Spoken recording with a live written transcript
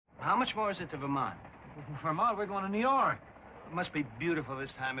How much more is it to Vermont? Vermont, we're going to New York. It must be beautiful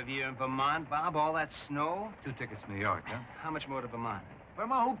this time of year in Vermont, Bob, all that snow. 2 tickets to New York, huh? How much more to Vermont?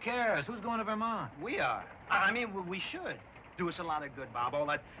 Vermont, who cares? Who's going to Vermont? We are. I mean, we should. Do us a lot of good, Bob. All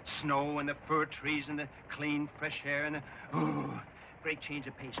that snow and the fir trees and the clean, fresh air and the... Ooh, great change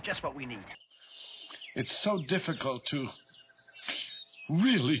of pace. Just what we need. It's so difficult to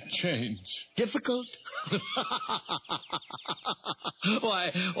really change. Difficult?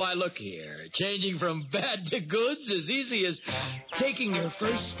 Why, look here. Changing from bad to good's as easy as taking your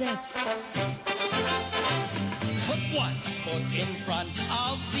first step. Put one foot in front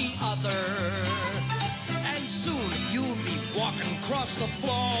of the other, and soon you'll be walking across the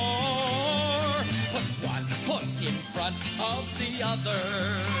floor. Put one foot in front of the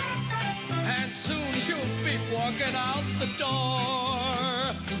other, and soon you'll be walking out the door.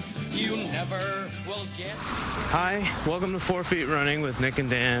 You never will get... Hi, welcome to 4 Feet Running with Nick and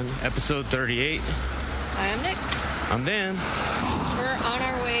Dan, episode 38. Hi, I'm Nick. I'm Dan. We're on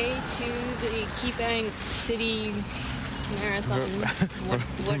our way to the Keybank City Marathon,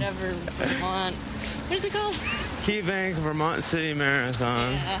 whatever, Vermont. What is it called? Keybank Vermont City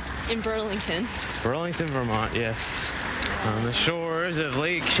Marathon. Yeah, in Burlington. Burlington, Vermont, yes. On the shores of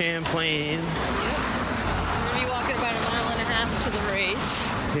Lake Champlain. Yep. I'm going to be walking about 1.5 miles to the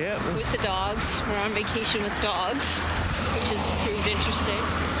race. Yep. With the dogs. We're on vacation with dogs, which has proved interesting.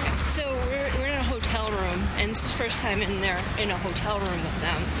 So we're in a hotel room, and it's the first time in a hotel room with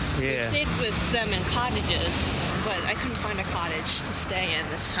them. Yeah. We've stayed with them in cottages, but I couldn't find a cottage to stay in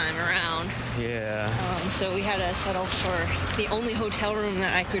this time around. Yeah. So we had to settle for the only hotel room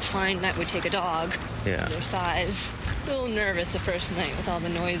that I could find that would take a dog. Yeah. Their size. A little nervous the first night with all the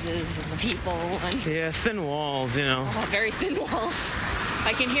noises and the people. And yeah, thin walls, you know. Oh, very thin walls.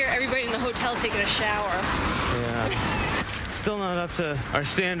 I can hear everybody in the hotel taking a shower. Yeah. Still not up to our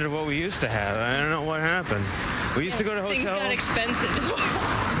standard of what we used to have. I don't know what happened. We used to go to hotels. Things got expensive as well.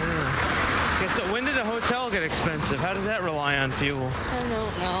 Yeah. Okay, so when did a hotel get expensive? How does that rely on fuel? I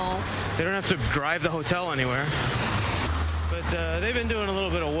don't know. They don't have to drive the hotel anywhere. But they've been doing a little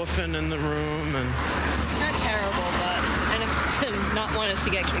bit of woofing in the room and... Not terrible, but enough to not want us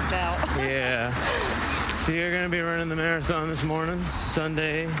to get kicked out. Yeah. So you're going to be running the marathon this morning,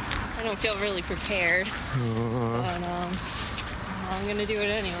 Sunday? I don't feel really prepared. But I'm going to do it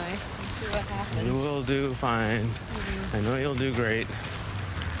anyway. Let's see what happens. You will do fine. Mm-hmm. I know you'll do great.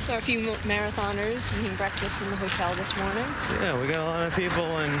 Saw a few marathoners eating breakfast in the hotel this morning. Yeah, we got a lot of people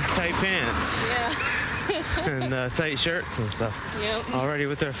in tight pants. Yeah. And tight shirts and stuff. Yep. Already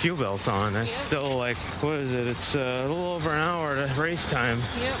with their fuel belts on. That's still like, what is it? It's a little over an hour to race time.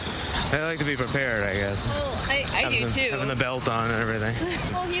 Yep. I like to be prepared, I guess. Well, I do too. Having the belt on and everything.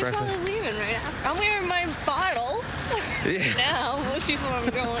 Well, you're probably leaving right after. I'm wearing my bottle. Yeah. Now, most people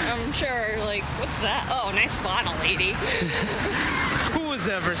I'm sure, like, what's that? Oh, nice bottle, lady. Who has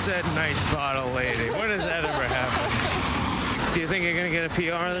ever said nice bottle, lady? When has that ever happened? Do you think you're going to get a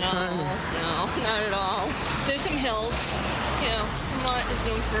PR this time? No, not at all. There's some hills. You know, Vermont is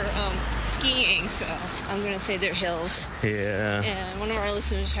known for skiing, so I'm going to say they're hills. Yeah. And one of our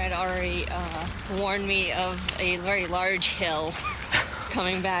listeners had already warned me of a very large hill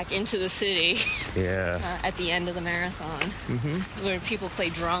coming back into the city. Yeah. At the end of the marathon. Mm-hmm. Where people play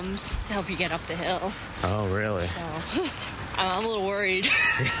drums to help you get up the hill. Oh, really? So I'm a little worried.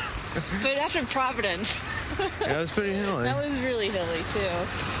 But after Providence... That was pretty hilly. That was really hilly,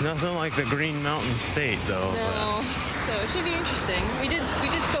 too. Nothing like the Green Mountain State, though. No. So it should be interesting. We did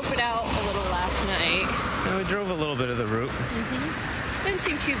scope it out a little last night. Yeah, we drove a little bit of the route. Mm-hmm. Didn't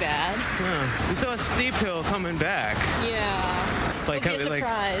seem too bad. Yeah. We saw a steep hill coming back. Yeah. Like, it'll be a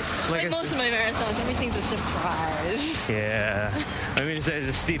surprise. Like most of my marathons, everything's a surprise. Yeah. I mean, there's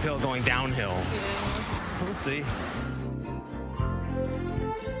a steep hill going downhill. Yeah. We'll see.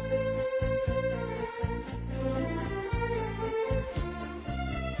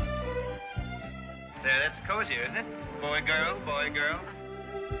 There, that's cozier, isn't it? Boy, girl, boy, girl.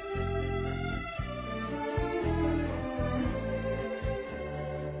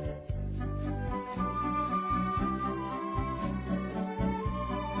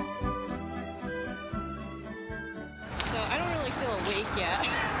 So I don't really feel awake yet.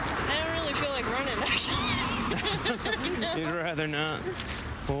 I don't really feel like running, actually. You'd rather not?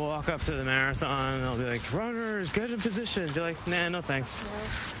 We'll walk up to the marathon and they'll be like, runners, get in position. Be like, nah, no thanks. No.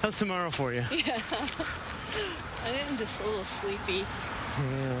 How's tomorrow for you? Yeah. I'm just a little sleepy.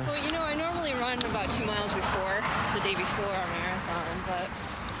 Yeah. Well, you know, I normally run about 2 miles before, the day before our marathon, but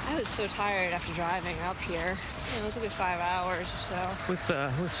I was so tired after driving up here. You know, it was a good 5 hours or so.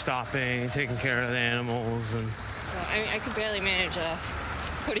 With stopping, taking care of the animals, and... So, I mean, I could barely manage a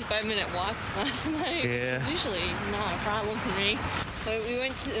 45-minute walk last night, Yeah. which is usually not a problem for me. But we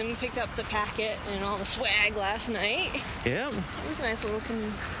went to, and picked up the packet and all the swag last night. Yep. It was a nice little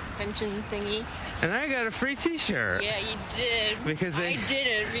convention thingy. And I got a free T-shirt. Yeah, you did. Because I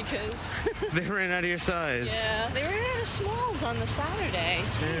didn't because... They ran out of your size. Yeah, they ran out of smalls on the Saturday.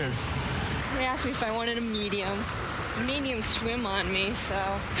 Jeez. They asked me if I wanted a medium. Medium swim on me, so...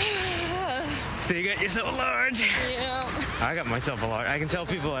 So you got yourself a large. Yeah. I got myself a large. I can tell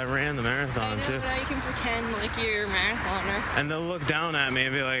people I ran the marathon, I know, too. now you can pretend like you're a marathoner. And they'll look down at me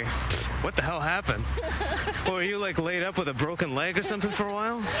and be like, what the hell happened? Or are you like laid up with a broken leg or something for a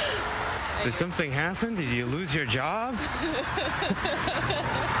while? Did something happen? Did you lose your job?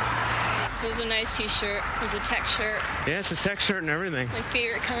 It was a nice t-shirt. It was a tech shirt. Yeah, it's a tech shirt and everything. My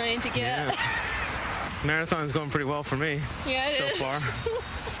favorite kind to get. Yeah. Marathon's going pretty well for me Yeah, it so is. far.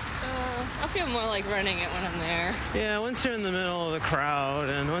 I feel more like running it when I'm there. Yeah, once you're in the middle of the crowd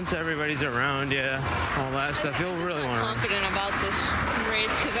and once everybody's around you, all that stuff, you'll really want to run. I'm confident about this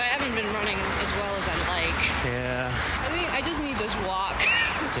race because I haven't been running as well as I like. Yeah. I think I just need this walk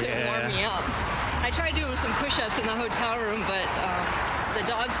to warm me up. I tried doing some push-ups in the hotel room, but the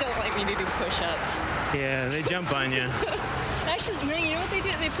dogs don't like me to do push-ups. Yeah, they jump on you. Actually, no, you know what they do?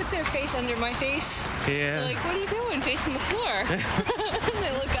 They put their face under my face. Yeah. They're like, what are you doing? Facing the floor.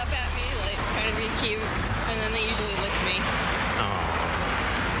 They look up at me, like, trying to be cute, and then they usually lick me.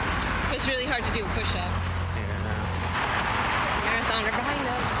 Oh. It's really hard to do a push-up. Yeah. Marathoner behind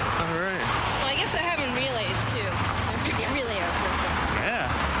us. All right. Well, I guess they're having relays, too. So I'm going to be a relay person.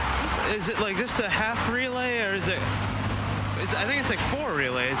 Yeah. Is it like just a half relay or is it... I think it's like 4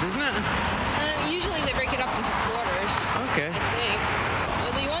 relays, isn't it? Usually they break it up into quarters. Okay. I think.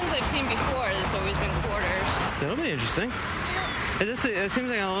 Well, the ones I've seen before, it's always been quarters. That'll be interesting. It seems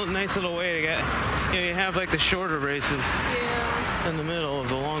like a nice little way to get... You have like the shorter races in the middle of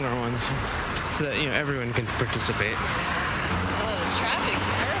the longer ones so that, everyone can participate. Oh, this traffic's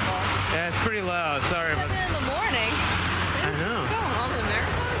terrible. Yeah, it's pretty loud. Sorry about 7 in the morning. I know. Going on the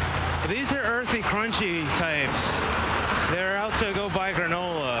marathon? These are earthy, crunchy types. They're out to go buy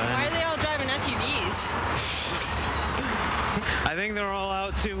granola. Why are they all driving SUVs? I think they're all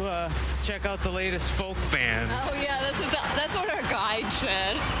out to check out the latest folk band. Oh yeah, that's what our guide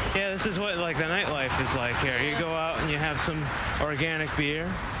said. Yeah, this is what like the nightlife is like here. You go out and you have some organic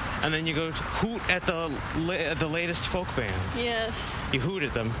beer, and then you go hoot at the latest folk bands. Yes. You hoot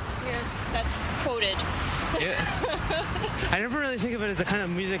at them. Yes, that's quoted. Yeah. I never really think of it as the kind of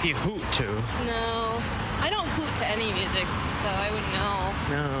music you hoot to. No, I don't hoot to any music, so I wouldn't know.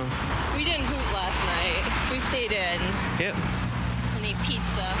 No. We didn't hoot last night. We stayed in. Yep. And ate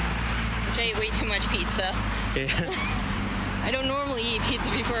pizza. Which I ate way too much pizza. Yeah. I don't normally eat pizza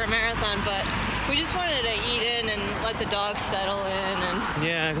before a marathon, but we just wanted to eat in and let the dogs settle in. And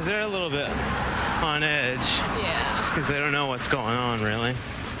Yeah, because they're a little bit on edge. yeah, Because they don't know what's going on, really.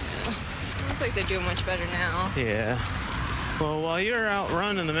 I look like they're doing much better now. Yeah. Well, while you're out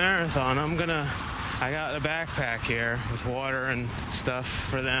running the marathon, I got a backpack here with water and stuff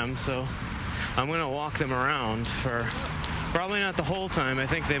for them, so I'm gonna walk them around for probably not the whole time. I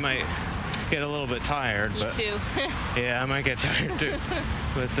think they might get a little bit tired. Me but too. yeah, I might get tired too.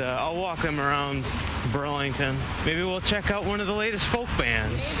 But I'll walk them around Burlington. Maybe we'll check out one of the latest folk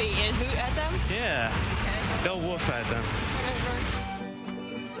bands. Maybe, and hoot at them? Yeah. Okay. They'll woof at them. Whatever.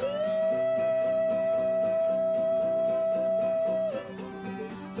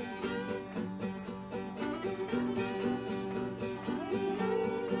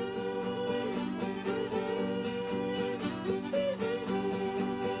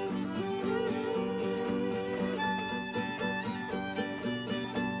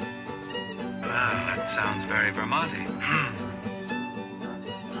 That sounds very Vermonty.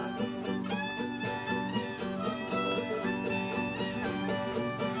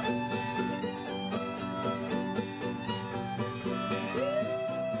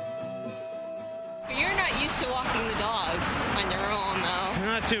 You're not used to walking the dogs on your own, though.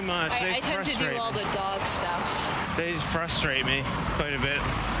 Not too much. They I tend to do frustrate all me. the dog stuff. They just frustrate me quite a bit.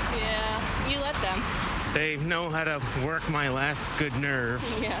 Yeah, you let them. They know how to work my last good nerve.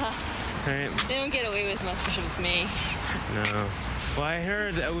 Yeah. Right? They don't get away with much with me. No. Well, I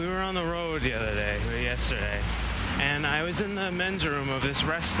heard that we were on the road the other day, or yesterday, and I was in the men's room of this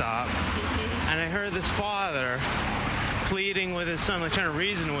rest stop, and I heard this father pleading with his son, like trying to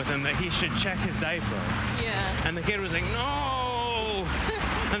reason with him that he should check his diaper. Yeah. And the kid was like, no!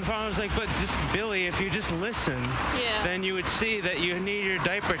 And the father was like, but just, Billy, if you just listen, Yeah. then you would see that you need your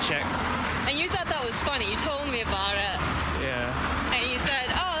diaper checked. And you thought that was funny. You told me about it. Yeah. And you said,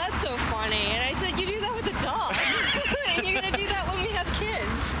 oh, that's so funny. And I said, you do that with the dogs. And you're going to do that when we have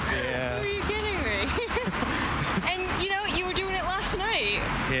kids.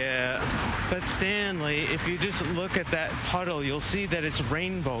 at Stanley, if you just look at that puddle, you'll see that it's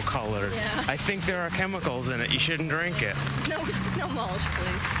rainbow colored. Yeah. I think there are chemicals in it. You shouldn't drink it. No mulch,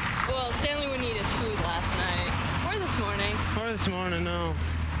 please. Well, Stanley wouldn't eat his food last night. Or this morning. Or this morning, no.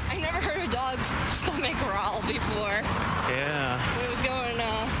 I never heard a dog's stomach growl before. Yeah. It was going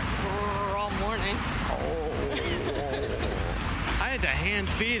all morning. I had to hand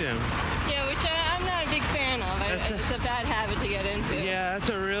feed him. Yeah, which I'm not a big fan of. It's a bad habit to get into. Yeah, that's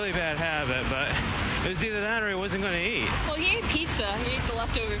a really bad habit, but it was either that or he wasn't going to eat. Well, he ate pizza. He ate the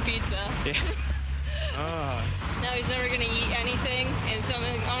leftover pizza. Yeah. Oh. Now he's never going to eat anything, and so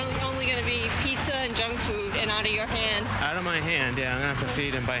only going to be pizza and junk food and out of your hand. Out of my hand, yeah. I'm going to have to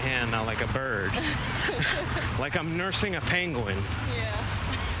feed him by hand now like a bird. Like I'm nursing a penguin. Yeah.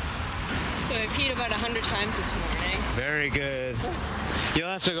 So I peed about 100 times this morning. Very good. You'll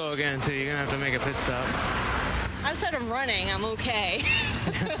have to go again, too. You're going to have to make a pit stop. Outside of running, I'm okay.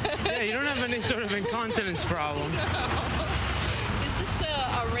 Yeah, you don't have any sort of incontinence problem. No. It's just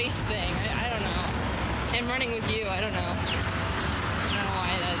a race thing. I don't know. And running with you, I don't know. I don't know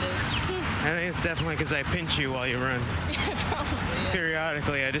why that is. I think it's definitely because I pinch you while you run. Yeah, probably. Yeah.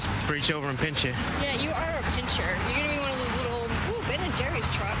 Periodically, I just reach over and pinch you. Yeah, you are a pincher. You're going to be one of those little, Ben and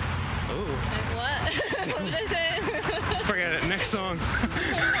Jerry's truck. Ooh. Like, what? What was I saying? Forget it. Next song.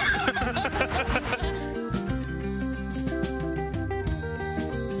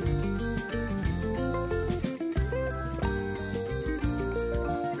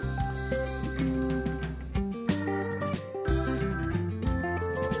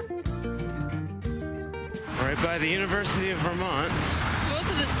 Right by the University of Vermont. So most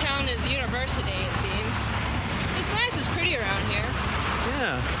of this town is university, it seems. It's nice. It's pretty around here.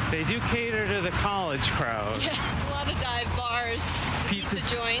 Yeah, they do cater to the college crowd. Yeah, a lot of dive bars, pizza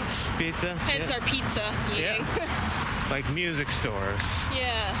joints. Pizza. Hence yeah. our pizza eating. Yeah. Like music stores.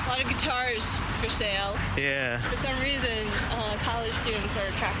 Yeah, a lot of guitars for sale. Yeah. For some reason, college students are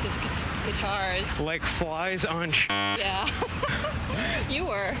attracted to guitars. Like flies on Yeah. You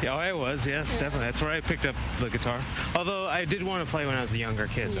were. Yeah, I was, yes, definitely. That's where I picked up the guitar. Although I did want to play when I was a younger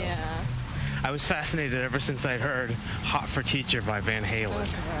kid, though. Yeah. I was fascinated ever since I'd heard Hot for Teacher by Van Halen,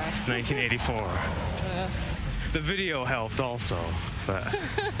 1984. The video helped also, but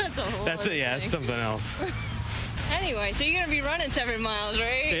that's a whole other yeah, thing. it's something else. Anyway, so you're going to be running 7 miles,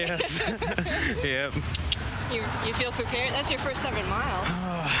 right? Yes. Yep. You feel prepared? That's your first 7 miles.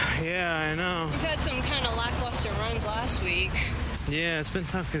 Yeah, I know. You've had some kind of lackluster runs last week. Yeah, it's been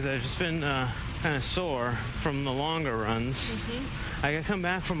tough because I've just been kind of sore from the longer runs. Mm-hmm. I come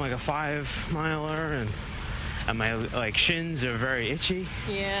back from like a 5-miler and my shins are very itchy.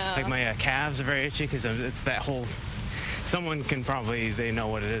 Yeah. Like my calves are very itchy because it's that whole. Someone can probably they know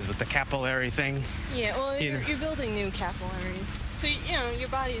what it is, but the capillary thing. Yeah. Well, you're building new capillaries, so your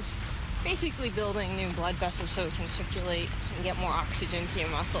body's basically building new blood vessels so it can circulate and get more oxygen to your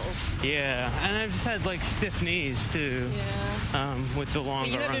muscles. Yeah, and I've just had stiff knees too. Yeah. With the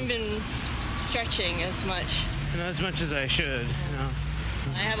longer runs. You haven't been stretching as much. Not as much as I should.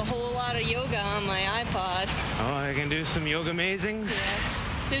 I have a whole lot of yoga on my iPod. Oh, I can do some yoga amazings? Yes.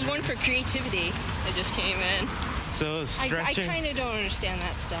 There's one for creativity that just came in. So stretching. I kind of don't understand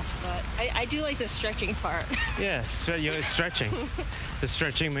that stuff, but I do like the stretching part. Yes, stretching. The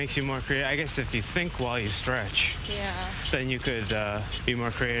stretching makes you more creative. I guess if you think while you stretch, then you could be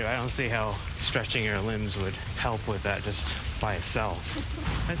more creative. I don't see how stretching your limbs would help with that just by itself.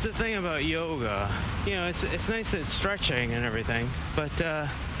 That's the thing about yoga. It's nice that it's stretching and everything, but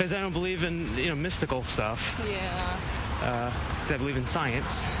because I don't believe in mystical stuff. Yeah. I believe in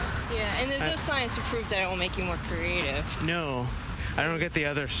science. Yeah, and there's no science to prove that it will make you more creative. No, I don't get the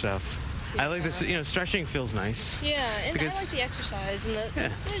other stuff. Yeah. I like this, stretching feels nice. Yeah, and I like the exercise and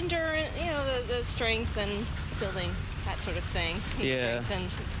the endurance, the strength and building, that sort of thing. Strength and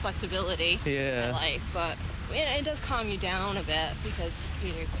flexibility. Yeah. I like, but it does calm you down a bit because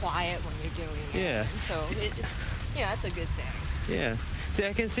you're quiet when you're doing it. Yeah. And so, that's a good thing. Yeah. See,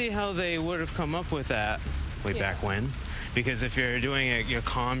 I can see how they would have come up with that way back when. Because if you're doing it, you're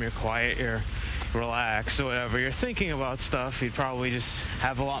calm, you're quiet, you're relaxed, or whatever, you're thinking about stuff, you'd probably just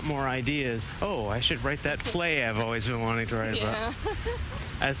have a lot more ideas. Oh, I should write that play I've always been wanting to write about.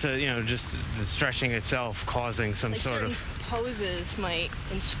 As to, just the stretching itself causing some sort of... poses might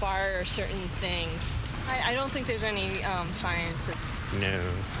inspire certain things. I don't think there's any science to... No.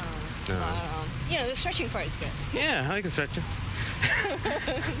 The stretching part is good. Yeah, I like the stretching.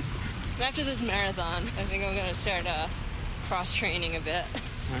 After this marathon, I think I'm going to start cross-training a bit.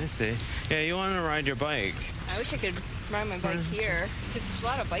 I see. Yeah, you want to ride your bike. I wish I could ride my bike here, because there's a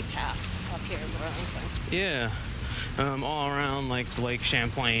lot of bike paths up here in Burlington. Yeah. all around like Lake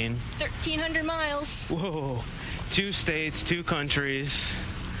Champlain. 1,300 miles. Whoa. 2 states, 2 countries,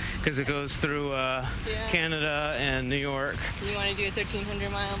 because it goes through Canada and New York. You want to do a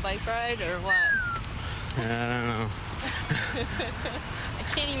 1,300-mile bike ride or what? I don't know. I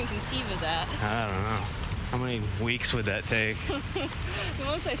can't even conceive of that. I don't know. How many weeks would that take? The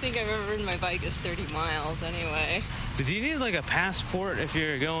most I think I've ever ridden my bike is 30 miles anyway. So do you need like a passport if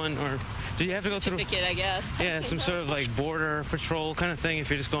you're going, or do you have to go through? Certificate, I guess. Yeah, some sort of like border patrol kind of thing if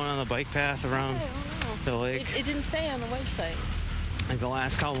you're just going on the bike path around the lake. It didn't say on the website. Like they'll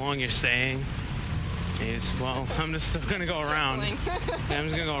ask how long you're staying. Well, I'm just going to go around. Yeah, I'm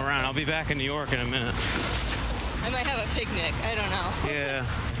just going to go around. I'll be back in New York in a minute. I might have a picnic. I don't know. Yeah.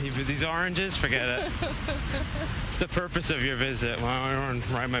 These oranges, forget it. It's the purpose of your visit. Well, I want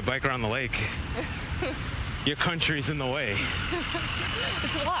to ride my bike around the lake. Your country's in the way.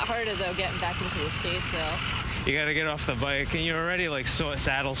 It's a lot harder, though, getting back into the States, though. You got to get off the bike, and you're already, like,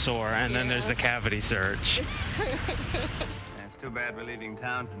 saddle sore, and then there's the cavity search. It's too bad we're leaving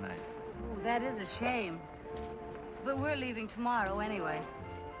town tonight. Oh, that is a shame. But we're leaving tomorrow anyway.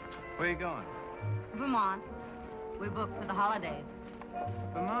 Where are you going? Vermont. We booked for the holidays.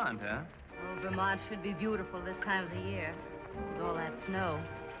 Vermont, huh? Oh, Vermont should be beautiful this time of the year, with all that snow.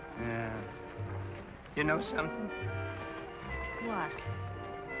 Yeah. You know something? What?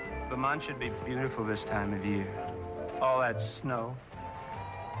 Vermont should be beautiful this time of year. All that snow.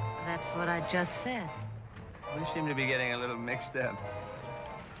 That's what I just said. We seem to be getting a little mixed up.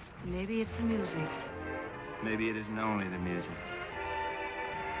 Maybe it's the music. Maybe it isn't only the music.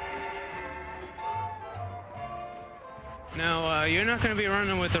 Now, you're not going to be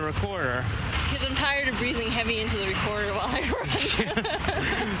running with the recorder. Because I'm tired of breathing heavy into the recorder while I run.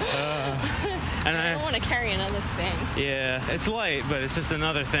 And I don't want to carry another thing. Yeah, it's light, but it's just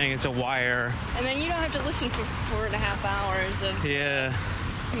another thing. It's a wire. And then you don't have to listen for 4.5 hours of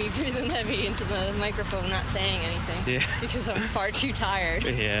me breathing heavy into the microphone, not saying anything. Yeah. Because I'm far too tired.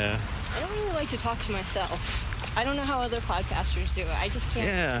 Yeah. I don't really like to talk to myself. I don't know how other podcasters do it. I just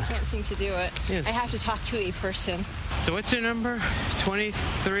can't seem to do it. Yes. I have to talk to a person. So what's your number?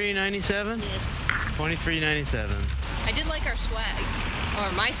 2397? Yes. 2397. I did like our swag. Or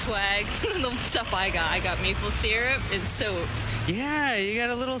my swag. The stuff I got. I got maple syrup and soap. Yeah, you got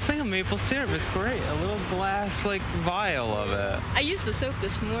a little thing of maple syrup. It's great. A little glass, like, vial of it. I used the soap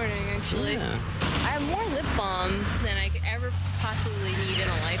this morning, actually. Yeah. I have more lip balm than I could ever possibly need in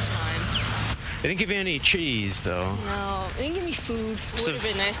a lifetime. They didn't give you any cheese, though. No, they didn't give me food. It would have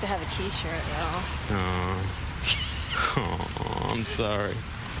been nice to have a t-shirt, though. Oh, I'm sorry.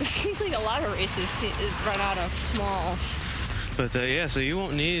 It seems like a lot of races run out of smalls. But, so you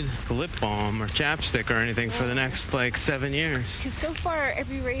won't need lip balm or chapstick or anything for the next, 7 years. Because so far,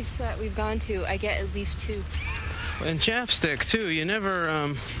 every race that we've gone to, I get at least 2. And chapstick, too. You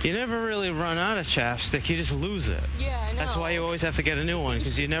never really run out of chapstick. You just lose it. Yeah, I know. That's why you always have to get a new one,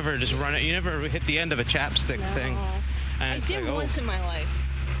 because you never just run it. You never hit the end of a chapstick thing. And I did once in my life.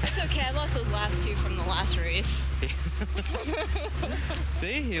 It's okay. I lost those last 2 from the last race.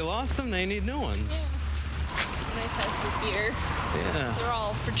 See? You lost them. They need new ones. Yeah. Nice houses here. Yeah. They're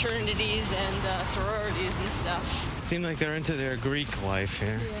all fraternities and sororities and stuff. Seem like they're into their Greek life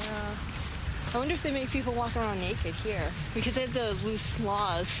here. Yeah. I wonder if they make people walk around naked here. Because they have the loose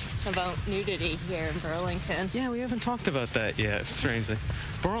laws about nudity here in Burlington. Yeah, we haven't talked about that yet, strangely.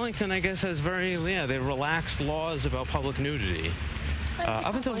 Burlington, I guess, has they relaxed laws about public nudity.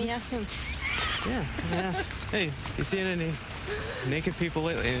 Up until... Let me ask him. Yeah. Hey, you seen any naked people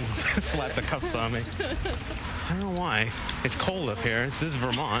lately? And slap the cuffs on me. I don't know why. It's cold up here. This is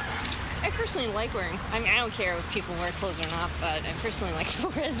Vermont. I personally like wearing... I mean, I don't care if people wear clothes or not, but I personally like to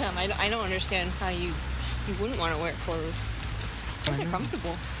wear them. I don't understand how you wouldn't want to wear clothes. Those are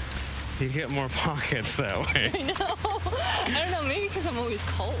comfortable. You get more pockets that way. I know. I don't know. Maybe because I'm always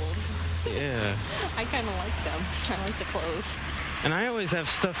cold. Yeah. I kind of like them. I like the clothes. And I always have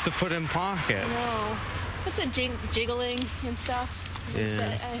stuff to put in pockets. No. What's the jiggling and stuff?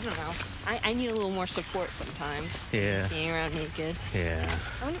 Yeah. I don't know. I need a little more support sometimes. Yeah. Being around naked. Yeah.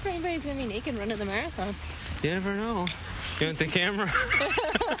 I wonder if anybody's going to be naked running the marathon. You never know. You want the camera?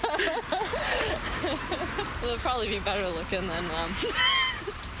 They'll probably be better looking than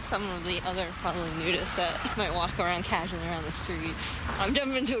some of the other probably nudists that might walk around casually around the streets. I'm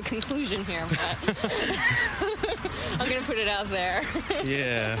jumping to a conclusion here, but I'm going to put it out there.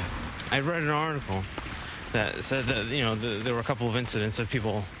 Yeah. I read an article that said that, there were a couple of incidents of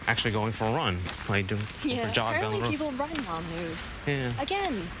people actually going for a run. Like for a jog down the road. Apparently people run while nude. Yeah.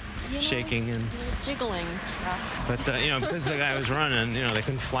 Again, shaking and jiggling stuff. But because the guy was running, they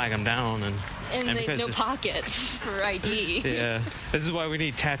couldn't flag him down, and they no pockets for ID. Yeah, this is why we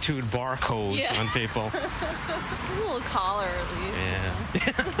need tattooed barcodes on people. A little collar at least. Yeah.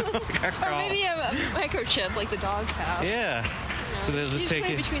 Or maybe a microchip like the dogs have. Yeah. So they'll just take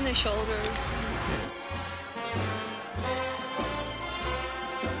put it between their shoulders.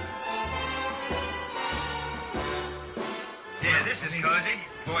 Yeah, this is cozy.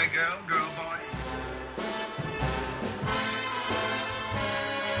 Boy, girl, girl, boy.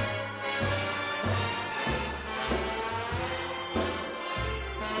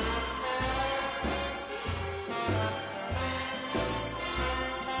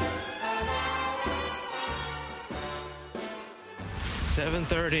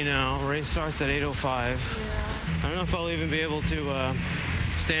 $7:30 now. Race starts at 8:05. I don't know if I'll even be able to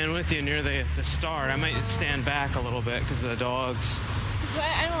stand with you near the start. I might stand back a little bit because of the dogs.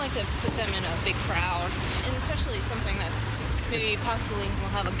 I don't like to put them in a big crowd, and especially something that's maybe possibly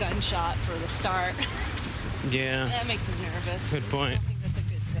will have a gunshot for the start. Yeah. That makes them nervous. Good point. I don't think that's a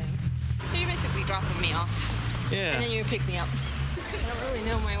good thing. So you're basically dropping me off. Yeah. And then you pick me up. I don't really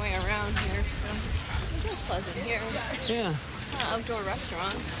know my way around here, so this is pleasant here. Yeah. Outdoor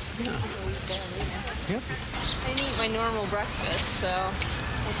restaurants. Yeah. Yep. I didn't eat my normal breakfast, so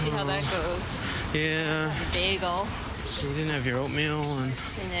let's see how that goes. Yeah. A bagel. You didn't have your oatmeal and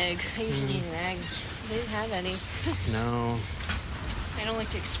an egg. I usually eat an egg. They didn't have any. No. I don't like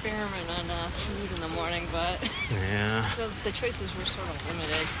to experiment on food in the morning, but yeah. the choices were sort of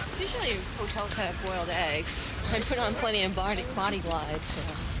limited. Usually hotels have boiled eggs. I put on plenty of body glides, so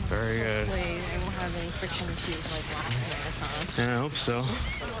very good. Hopefully I won't have any friction issues like last marathon. Yeah, I hope so.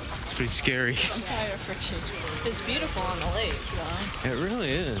 It's pretty scary. I'm tired of friction. It's beautiful on the lake, though. It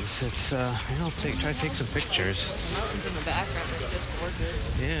really is. It's I'll try to take some pictures. The mountains in the background are just gorgeous.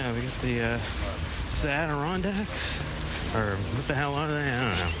 Yeah, we got the is that Adirondacks? Or what the hell are they? I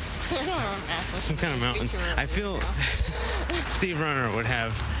don't know. I don't know. Some kind of mountains. I feel Steve Runner would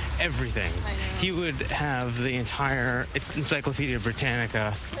have everything. I know. He would have the entire Encyclopedia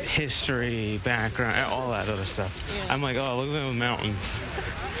Britannica, history, background, all that other stuff. Yeah. I'm like, oh, look at those mountains.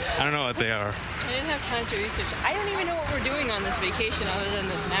 I don't know what they are. I didn't have time to research. I don't even know what we're doing on this vacation other than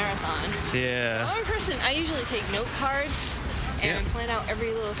this marathon. Yeah. I'm a person, I usually take note cards and plan out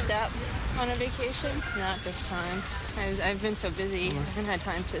every little step on a vacation. Not this time. I've been so busy, I haven't had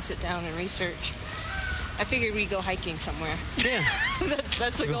time to sit down and research. I figured we'd go hiking somewhere. Yeah.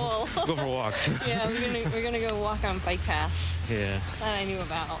 that's the goal. Go for walks. Yeah, we're gonna go walk on bike paths. Yeah. That I knew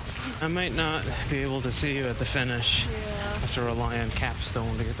about. I might not be able to see you at the finish. Yeah. I have to rely on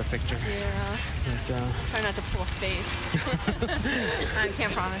Capstone to get the picture. Yeah. But, try not to pull a face. I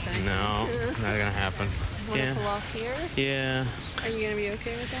can't promise anything. No, not gonna happen. Want to pull off here? Yeah. Are you gonna be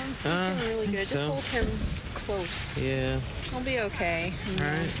okay with them? He's doing really good. Just hold him close. Yeah. I'll be okay. All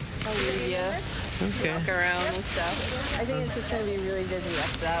right. I'll leave you. Okay. Walk around and stuff. I think it's just going to be really busy up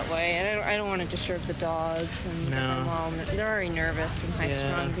that way. And I don't want to disturb the dogs and get them all. They're already nervous and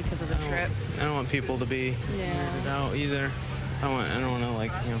high-strung because of the trip. I don't want people to be weirded out either. I don't want to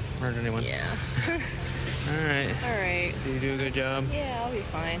hurt anyone. Yeah. All right. All right. So you do a good job? Yeah, I'll be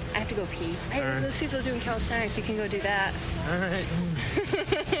fine. I have to go pee. Those people doing calisthenics, you can go do that. All right.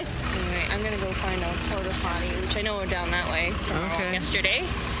 Anyway, I'm going to go find a porta potty, which I know are down that way from yesterday.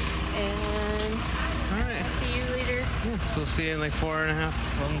 And I'll see you later. Yeah, so we'll see you in like 4.5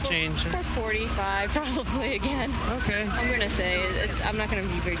 on change. 4:45 probably again. Okay. I'm going to say, I'm not going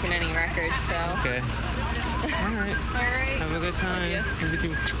to be breaking any records, so. Okay. All right. All right. Have a good time.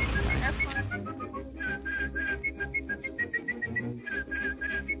 Have fun.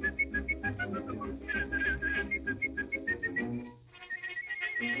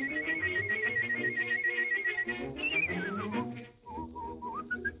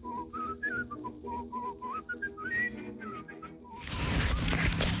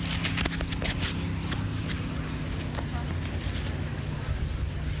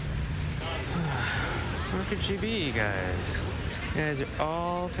 Where could she be, you guys? You guys are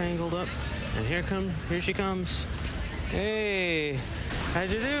all tangled up. And here she comes. Hey, how'd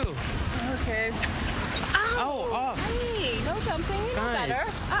you do? Okay. Ow, off. Hey, no jumping. You know Guys. better.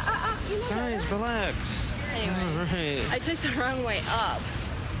 You know Guys, better. relax. Anyway, all right. I took the wrong way up.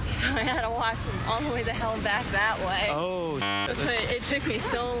 So I had to walk all the way the hell back that way. Oh, So it took me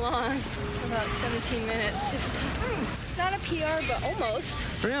so long. About 17 minutes. Just Not a PR, but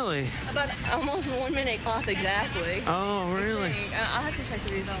almost. Really? About almost 1 minute off exactly. Oh, really? I think. I'll have to check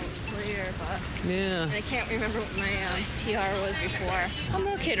the results later, but Yeah. I can't remember what my PR was before. I'm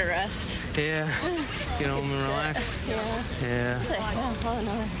okay to rest. Yeah. Get home and relax. Yeah. Yeah. Oh,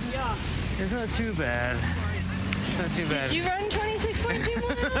 no. It's not too bad. It's not too bad. Did you run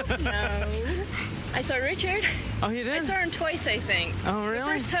 26.2 miles? No. I saw Richard. Oh, you did? I saw him twice, I think. Oh, really? The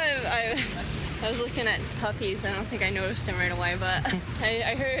first time I was looking at puppies. I don't think I noticed him right away, but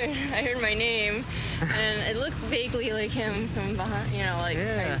I heard my name, and it looked vaguely like him from behind. You know, like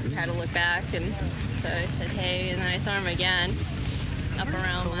Yeah. I had to look back, and so I said hey, and then I saw him again up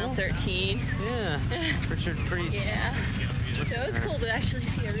around mile 13. Yeah. Richard Priest. Yeah. So it's cool to actually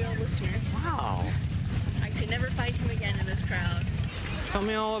see a real listener. Wow. I could never find him again in this crowd. Tell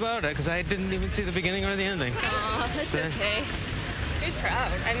me all about it, because I didn't even see the beginning or the ending. Aw, that's okay. Good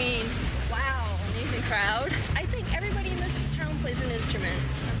crowd. I mean, wow, amazing crowd. I think everybody in this town plays an instrument.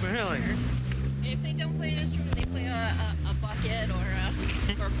 Really? And if they don't play an instrument, they play a bucket or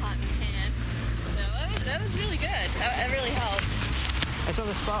a pot and pan. So that was really good. That really helped. I saw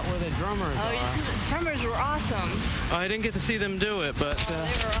the spot where the drummers Oh, are. you see, the drummers were awesome. Oh, I didn't get to see them do it, but... They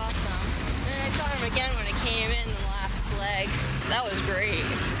were awesome. And I saw them again when it came in the last leg. That was great.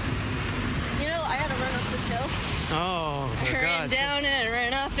 You know, I had to run up this hill. Oh, my I ran God. down it,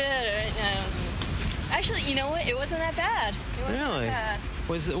 ran up it. Actually, you know what? It wasn't that bad. It wasn't Really? that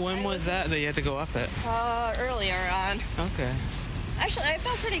When was that you had to go up it? bad. Earlier on. Okay. Actually, I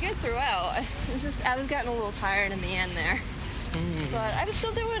felt pretty good throughout. I was getting a little tired in the end there. But I was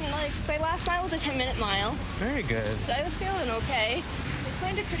still doing, like, my last mile was a 10-minute mile. Very good. So I was feeling okay. They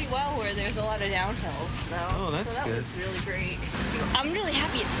planned it pretty well where there's a lot of downhills, though. Oh, that's so that good. was really great. I'm really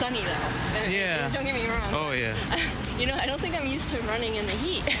happy it's sunny, though. Yeah. Don't get me wrong. Oh, yeah. You know, I don't think I'm used to running in the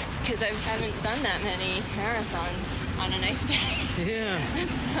heat because I haven't done that many marathons on a nice day. Yeah.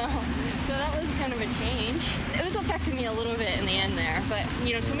 So that was kind of a change. It was affecting me a little bit in the end there, but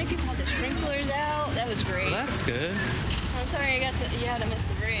you know, so many people had the sprinklers out. That was great. Well, that's good. I'm sorry you had to miss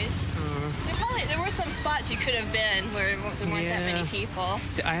the race. There were some spots you could have been where there weren't that many people.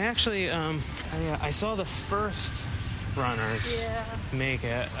 See, I actually, I saw the first runners make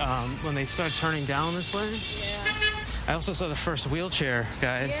it when they started turning down this way. Yeah. I also saw the first wheelchair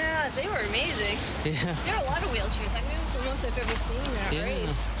guys. Yeah, they were amazing. Yeah. There were a lot of wheelchairs. I mean, it was the most I've ever seen in a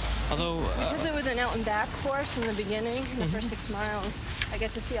race. Although... because it was an out and back course in the beginning, in the first 6 miles, I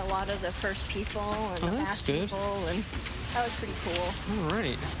get to see a lot of the first people and the that's back good. people, and that was pretty cool. All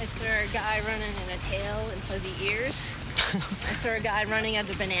right. I saw a guy running in a tail and fuzzy ears. I saw a guy running as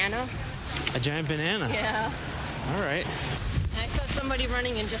a banana. A giant banana. Yeah. All right. And I saw somebody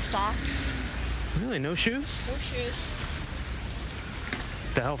running in just socks. Really? No shoes? No shoes.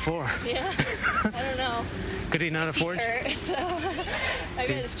 The hell for? Yeah. I don't know. Could he not afford? Cheaper, so I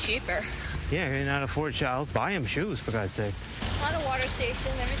bet it's cheaper. Yeah, could he not afford? I'll buy him shoes, for God's sake. A lot of water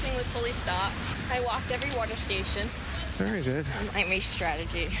station. Everything was fully stocked. I walked every water station. Very good. My race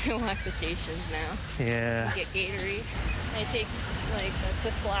strategy. I walk the stations now. Yeah. I get Gatorade. I take like a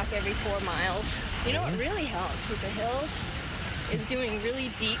Cliff Block every 4 miles. You know what really helps with the hills is doing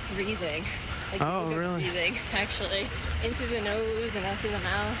really deep breathing. Like yoga really? breathing, actually. In through the nose and out through the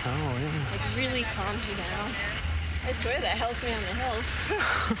mouth. Oh, yeah. Like really calms you down. I swear that helps me on the hills.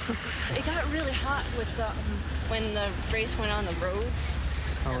 It got really hot with when the race went on the roads.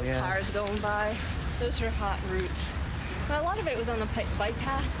 Oh, and yeah. cars going by. Those were hot routes. But a lot of it was on the bike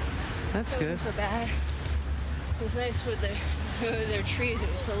path. That's so good. It wasn't so bad. It was nice with their trees. It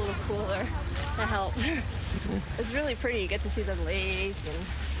was a little cooler. That helped. It's really pretty. You get to see the lake and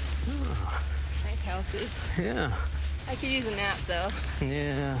nice houses. Yeah. I could use a nap though.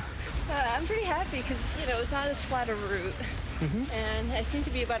 Yeah. I'm pretty happy because, you know, it's not as flat a route. And I seem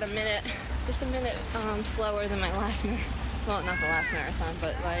to be about just a minute slower than my last marathon. Well, not the last marathon,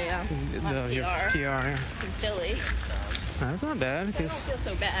 but my last your PR. in Philly. That's not bad. I don't feel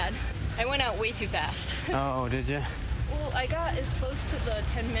so bad. I went out way too fast. Oh, did you? Well, I got as close to the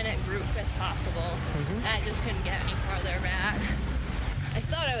 10-minute group as possible. And I just couldn't get any farther back. I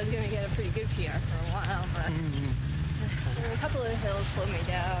thought I was going to get a pretty good PR for a while, but a couple of hills slowed me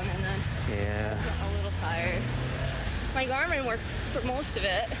down, and then I was getting a little tired. My Garmin worked for most of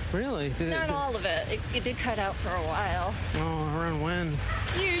it. Really? Not all of it. It did cut out for a while. Oh, around when?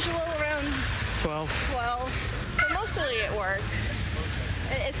 Usual around 12. But mostly it worked.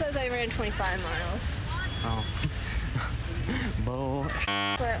 It says I ran 25 miles. Oh. Bull.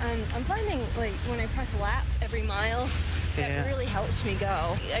 But I'm finding, like, when I press lap every mile, that really helps me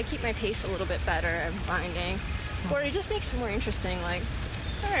go. I keep my pace a little bit better, I'm finding. Or it just makes it more interesting, like,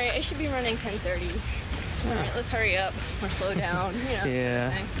 all right, I should be running 10:30 all right, let's hurry up or slow down, you know. Yeah.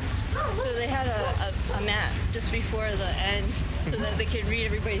 Sort of thing. So they had a map just before the end so that they could read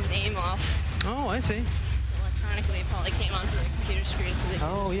everybody's name off. Oh, I see. Electronically, it probably came onto the computer screen. So they could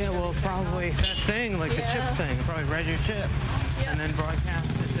Oh, yeah, well, probably that thing, like the chip thing. Probably read your chip and then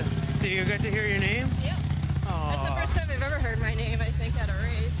broadcast it. So you got to hear your name? Yep. Oh, That's the first time I've ever heard my name, I think, at a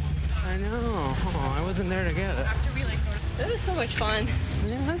race. I know. Oh, I wasn't there to get it. It was so much fun.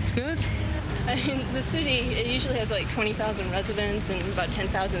 Yeah, that's good. I mean, the city, it usually has like 20,000 residents and about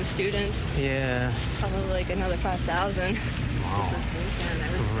 10,000 students. Yeah. Probably like another 5,000. Wow. This weekend.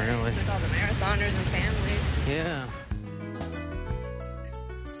 I was Really? with all the marathoners and families. Yeah.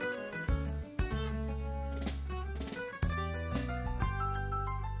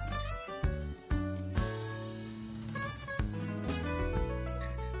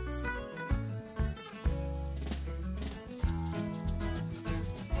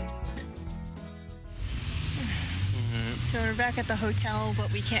 So we're back at the hotel,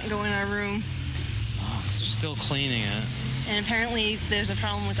 but we can't go in our room. Oh, 'cause they're still cleaning it. And apparently there's a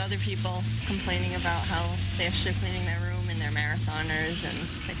problem with other people complaining about how they're still cleaning their room and they're marathoners and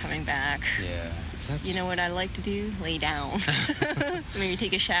they're coming back. Yeah. You know what I like to do? Lay down. Maybe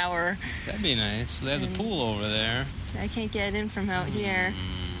take a shower. That'd be nice. They have the pool over there. I can't get in from out here.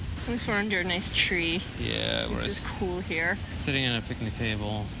 At least we're under a nice tree. Yeah, we're This is cool here. sitting at a picnic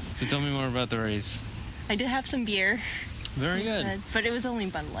table. So tell me more about the race. I did have some beer. Very good. But it was only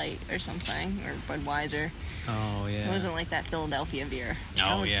Bud Light or something, or Budweiser. Oh, yeah. It wasn't like that Philadelphia beer.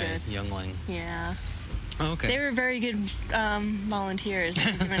 That Oh, was yeah. good. Youngling. Yeah. Okay. They were very good volunteers.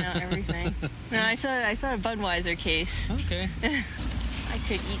 They were giving out everything. No, I saw a Budweiser case. Okay. I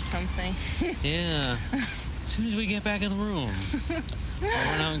could eat something. Yeah. As soon as we get back in the room.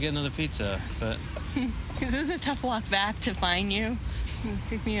 I'll run out and get another pizza. But Because it was a tough walk back to find you. It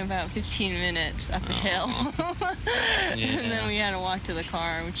took me about 15 minutes up a hill. Yeah. And then we had to walk to the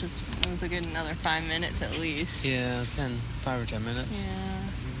car, which was a good another 5 minutes at least. yeah, 5 or 10 minutes. Yeah.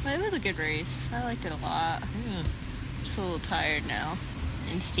 But it was a good race. I liked it a lot. Yeah. Just a little tired now.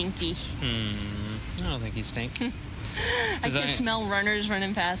 And stinky. I don't think you stink. I could smell runners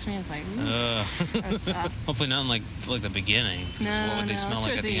running past me. It's like, ooh, that was tough. Hopefully not in like the beginning. 'Cause what would they smell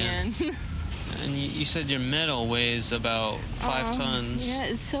like at the end? And you said your medal weighs about 5 tons. Yeah,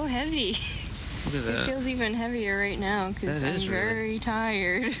 it's so heavy. Look at It that. feels even heavier right now because That I'm is really- very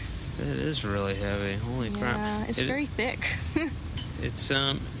tired. That is really heavy. Holy crap. Yeah, it's very thick. It's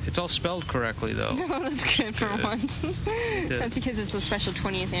all spelled correctly though. Oh, that's good for Good. once. That's because it's the special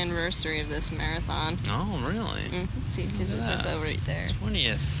 20th anniversary of this marathon. Oh, really? See, because it says so right there.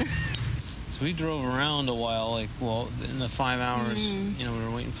 20th. So we drove around a while, in the 5 hours, we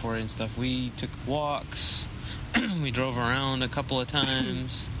were waiting for it and stuff. We took walks. We drove around a couple of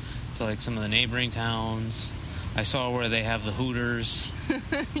times to like some of the neighboring towns. I saw where they have the Hooters.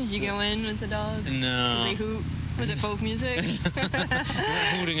 Did you go in with the dogs? No. Did they hoot? Was it folk music?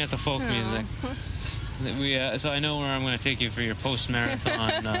 We're hooting at the folk music. So I know where I'm going to take you for your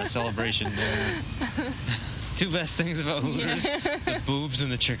post-marathon celebration dinner. Two best things about Hooters, the boobs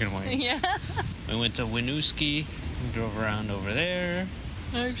and the chicken wings. Yeah. We went to Winooski. We drove around over there.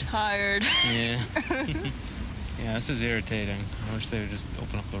 I'm tired. Yeah. Yeah, this is irritating. I wish they would just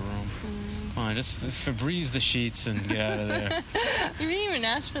open up the room. Come on, just Febreze the sheets and get out of there. You didn't even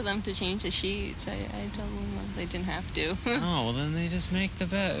ask for them to change the sheets. I told them they didn't have to. Oh, well then they just make the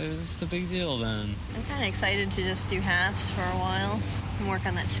bet. It's the big deal then. I'm kind of excited to just do halves for a while and work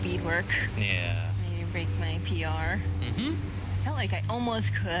on that speed work. Yeah. Maybe break my PR. Mm-hmm. I felt like I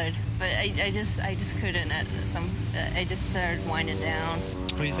almost could, but I just couldn't. I just started winding down.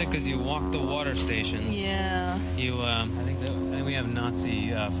 Well, you said because you walked the water stations. Yeah. You, I think we have Nazi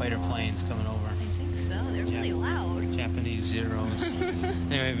fighter planes coming over. I think so. They're really loud. Japanese Zeros.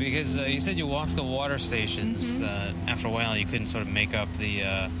 Anyway, because you said you walked the water stations, after a while you couldn't sort of make up the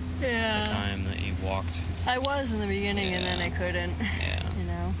time that you walked. I was in the beginning, and then I couldn't. Yeah. You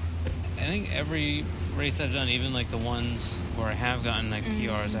know. I think every race I've done, even like the ones where I have gotten like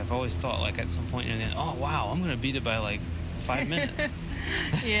PRs, I've always thought like at some point in the end, oh wow, I'm gonna beat it by like 5 minutes.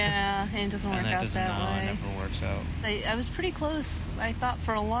 Yeah, and it doesn't work out that way. It never works out. I was pretty close, I thought,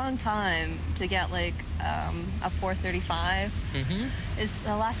 for a long time to get like a 4:35. It's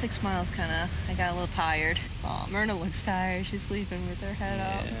the last 6 miles I got a little tired. Oh, Myrna looks tired. She's sleeping with her head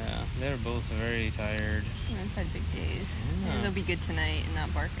up. Yeah, they're both very tired. I've had big days. Yeah. And they'll be good tonight and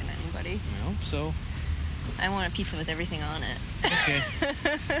not bark at anybody. I hope so. I want a pizza with everything on it. Okay.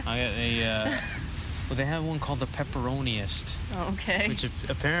 I got a. Well, they have one called the Pepperoniest. Oh, okay. Which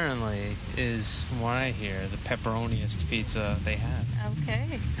apparently is, from what I hear, the pepperoniest pizza they have.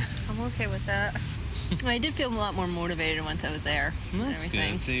 Okay. I'm okay with that. I did feel a lot more motivated once I was there. That's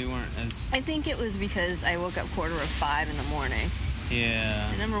everything. good. So you weren't as... I think it was because I woke up 4:45 in the morning. Yeah.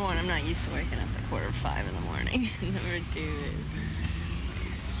 And number one, I'm not used to waking up at 4:45 in the morning. Number two,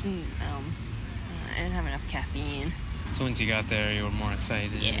 I didn't have enough caffeine. So once you got there, you were more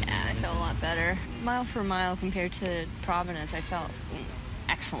excited? Yeah, I felt a lot better. Mile for mile compared to Providence, I felt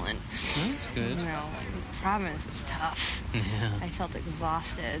excellent. That's good. You know, Providence was tough. Yeah. I felt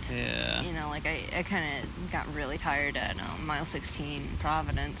exhausted. Yeah. You know, like I kind of got really tired at mile 16 in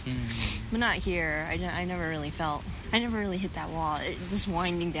Providence. But not here. I never really hit that wall. It just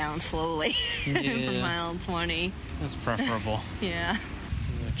winding down slowly from mile 20. That's preferable. Yeah. I'm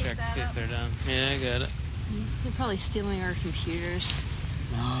going to check to see if they're done. Yeah, I got it. They're probably stealing our computers.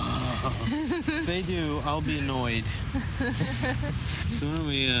 If they do, I'll be annoyed. So when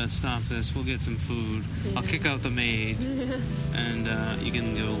we stop this, we'll get some food. Yeah. I'll kick out the maid, and you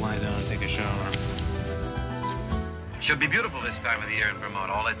can go lie down and take a shower. Should be beautiful this time of the year in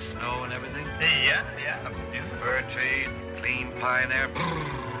Vermont. All that snow and everything. Yeah, beautiful. Fir trees, clean pine air.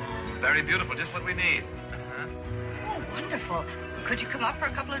 Very beautiful, just what we need. Oh, wonderful. Could you come up for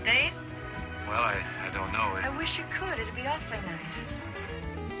a couple of days? Well, I don't know. I wish you could. It'd be awfully nice.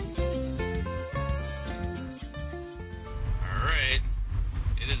 All right.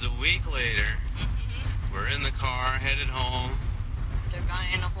 It is a week later. Mm-hmm. We're in the car, headed home. They're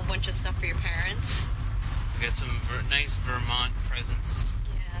buying a whole bunch of stuff for your parents. We got some nice Vermont presents.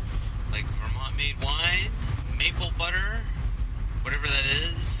 Yes. Like Vermont-made wine, maple butter, whatever that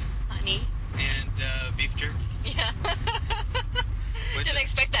is. Honey. And beef jerky. Yeah. Didn't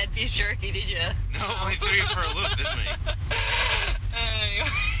expect that beef jerky, did you? No, we threw you for a loop, didn't we?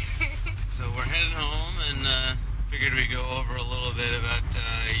 So we're heading home and figured we'd go over a little bit about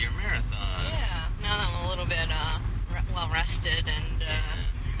your marathon. Yeah, now that I'm a little bit well rested and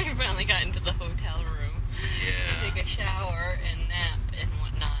I finally got into the hotel room. Yeah. Take a shower and nap and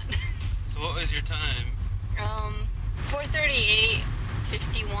whatnot. So what was your time?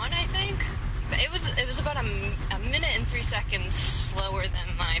 4:38:51, I think. It was about a minute and 3 seconds slower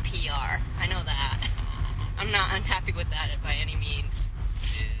than my PR. I know that. I'm not unhappy with that by any means.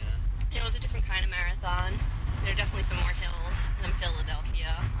 Yeah. It was a different kind of marathon. There are definitely some more hills than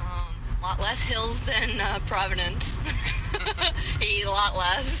Philadelphia. A lot less hills than Providence. A lot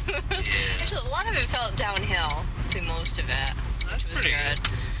less. Yeah. Actually, a lot of it felt downhill through most of it, which was pretty good.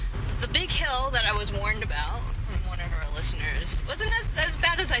 The big hill that I was warned about from one of our listeners wasn't as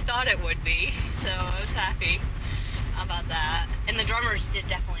bad as I thought it would be, so I was happy about that. And the drummers did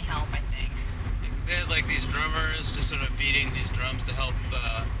definitely help, I think. They had like these drummers just sort of beating these drums to help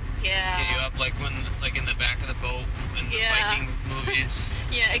get you up, like in the back of the boat in the Viking movies.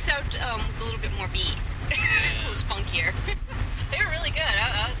 Yeah, except with a little bit more beat. Yeah. It was funkier. They were really good.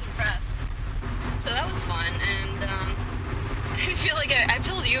 I was impressed. So that was fun, and I feel like I've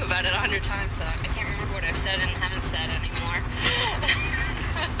told you about it 100 times, so I can't remember what I've said and haven't said anymore.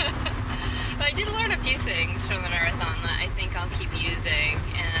 But I did learn a few things from the marathon that I think I'll keep using,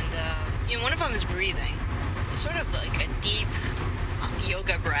 and one of them is breathing. It's sort of like a deep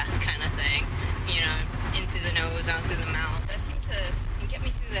yoga breath kind of thing, in through the nose, out through the mouth. That seemed to get me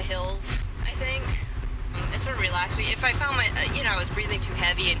through the hills, I think. It sort of relaxed me. If I found I was breathing too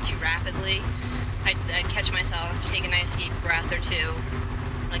heavy and too rapidly, I'd catch myself, take a nice deep breath or two,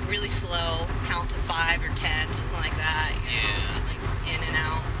 like really slow, count to 5 or 10, something like that. Like in and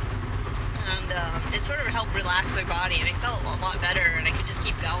out. And it sort of helped relax my body, and I felt a lot better, and I could just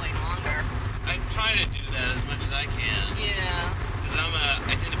keep going longer. I try to do that as much as I can. Yeah. Because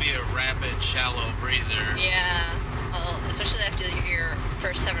I tend to be a rapid, shallow breather. Yeah. Well, especially after your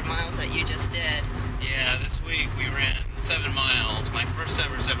first 7 miles that you just did. Yeah, this week we ran 7 miles, my first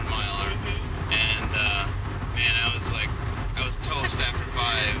ever 7-miler. Mm-hmm. And, man, I was toast after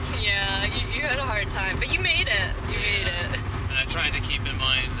 5. Yeah, you had a hard time, but you made it. You made it. And I tried to keep in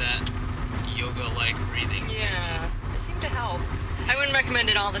mind that yoga-like breathing. Yeah, it seemed to help. I wouldn't recommend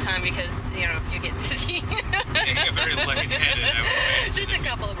it all the time because, you get dizzy. Yeah, you get very lightheaded. Just a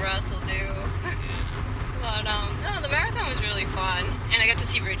couple of breaths will do. Yeah. But, no, the marathon was really fun. And I got to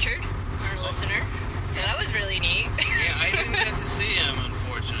see Richard, our listener. So that was really neat. Yeah, I didn't get to see him,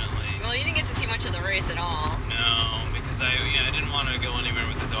 unfortunately. Well, you didn't get to see much of the race at all. No, because I didn't want to go anywhere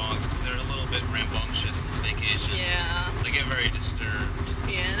with the dogs because they're a little bit rambunctious this vacation. Yeah. They get very disturbed.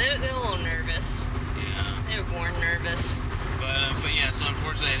 Yeah, they're a little nervous. Yeah. They were born nervous. But yeah, so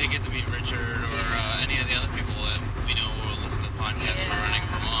unfortunately I didn't get to meet Richard or any of the other people that we know who listen to the podcast for Running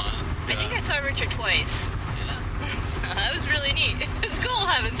Vermont. I think I saw Richard twice. Yeah. That was really neat. It's cool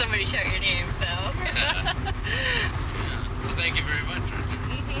having somebody shout your name, so. Yeah. So thank you very much, Richard.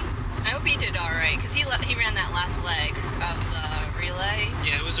 Mm-hmm. hope he did all right, because he ran that last leg of the relay.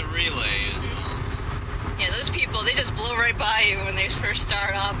 Yeah, it was a relay as well. Yeah, those people, they just blow right by you when they first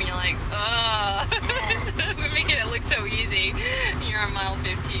start off, and you're like, oh. We're making it look so easy. You're on mile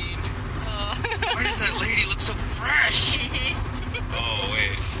 15. Oh. Why does that lady look so fresh? Oh,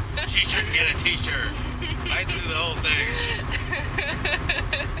 wait. She shouldn't get a t-shirt. I do the whole thing.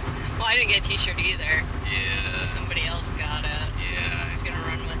 Well, I didn't get a t-shirt either. Yeah. Somebody else got it. Yeah. He's gonna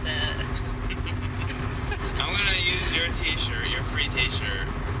run with it. I'm gonna use your t-shirt, your free t-shirt,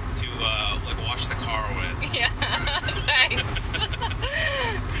 to, like, wash the car with. Yeah, thanks.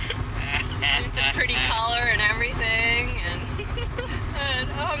 It's a pretty collar and everything, and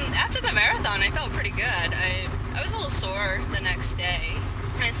after the marathon, I felt pretty good. I was a little sore the next day.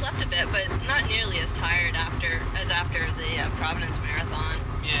 I slept a bit, but not nearly as tired after the Providence Marathon.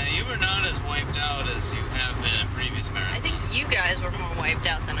 Yeah, you were not as wiped out as you have been in previous marathons. I think you guys were more wiped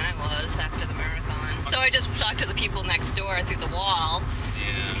out than I was after the marathon. So I just talked to the people next door through the wall.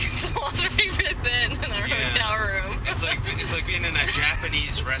 Yeah. The walls are pretty thin in our hotel room. It's like being in a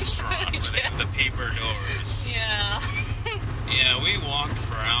Japanese restaurant where they have the paper doors. Yeah. Yeah, we walked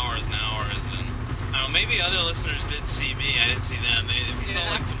for hours and hours, and I don't know, maybe other listeners did see me. I didn't see them. If you saw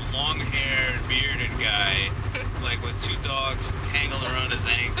like some long-haired, bearded guy, like with two dogs tangled around his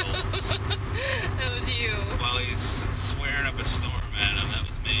ankles. That was you. While he's swearing up a storm at him, that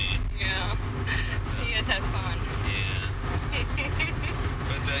was me. Yeah. So you guys had fun. Yeah.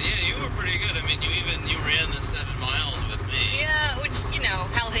 But yeah, you were pretty good. I mean, you ran the 7 miles with me. Yeah, which,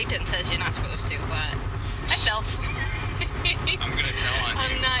 Hal Hayton says you're not supposed to, but I fell for it. I'm gonna tell on you.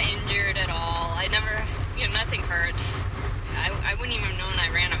 I'm not injured at all. I never, nothing hurts. I wouldn't even have known I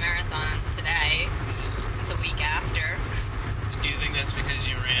ran a marathon today. It's a week after. Do you think that's because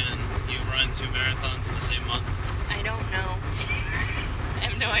you've run 2 marathons in the same month? I don't know. I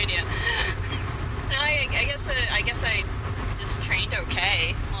have no idea. No, I guess I just trained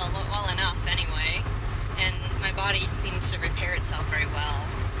okay, well enough anyway, and my body seems to repair itself very well.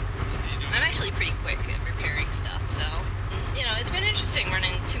 I'm actually pretty quick at repairing stuff, so it's been interesting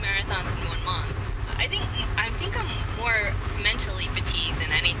running 2 marathons in 1 month. I think I'm more mentally fatigued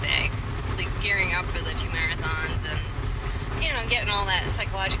than anything, like gearing up for the 2 marathons and getting all that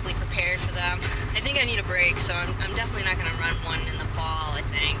psychologically prepared for them. I think I need a break, so I'm definitely not going to run one in the fall. I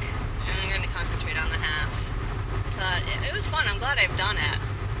think I'm going to concentrate on the halves. It was fun. I'm glad I've done it.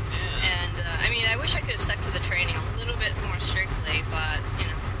 And I wish I could have stuck to the training a little bit more strictly, but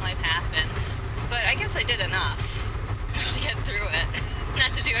life happens. But I guess I did enough to get through it.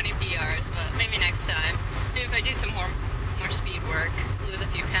 Not to do any PRs, but maybe next time. Maybe if I do some more speed work, lose a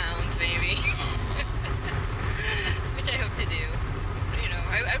few pounds, maybe. Which I hope to do.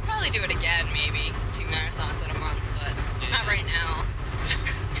 I'd probably do it again, maybe 2 marathons in a month, but not right now.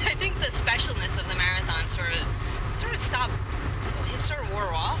 I think the specialness of the marathon sort of stopped. It sort of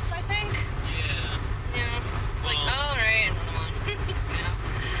wore off, I think. Yeah. It's like, all right, another one.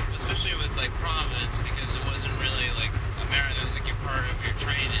 Especially with like Providence, because it wasn't really like a marathon. It was like part of your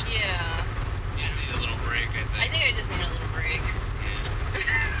training. Yeah. You just need a little break, I think. I think I just need a little break.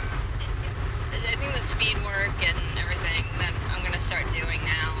 Yeah. I think the speed work and everything that I'm going to start doing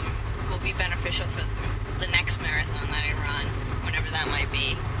now will be beneficial for the next marathon that I run, whenever that might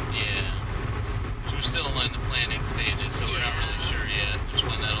be. Yeah. Which we're still in the planning stages, so we're not really sure yet which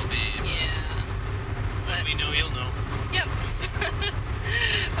one that'll be. Yeah. When we know, you'll know. Yep.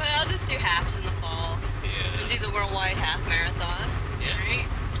 But I'll just do halves in the fall. Yeah. And do the worldwide half marathon. Yeah. Right?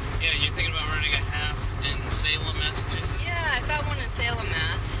 Yeah, you're thinking about running a half in Salem, Massachusetts? Yeah, I found one in Salem,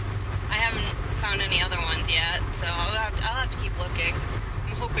 Mass. I haven't found any other ones yet, so I'll have to keep looking.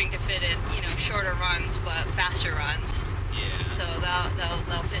 I'm hoping to fit in, shorter runs, but faster runs. Yeah. So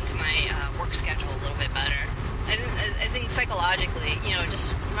they'll fit into my work schedule a little bit better. I think psychologically,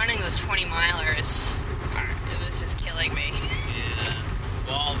 just running those 20-milers, it was just killing me. Yeah.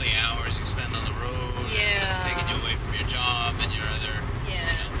 Well, all the hours you spend on the road, and it's taking you away from your job and your other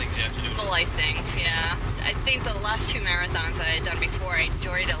things you have to do. The life things, yeah. I think the last 2 marathons that I had done before, I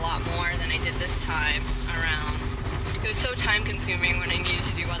enjoyed it a lot more than I did this time around. It was so time-consuming when I needed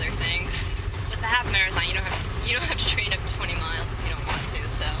to do other things. With the half marathon, you don't have to train up to 20 miles if you don't want to,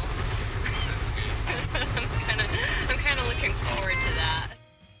 so. That's good. I'm kind of looking forward to that.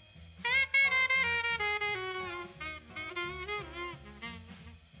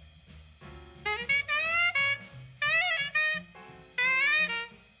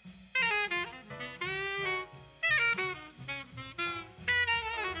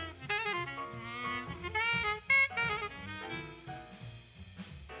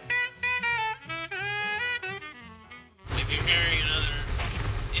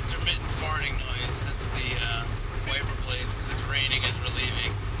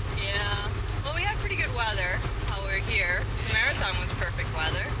 marathon was perfect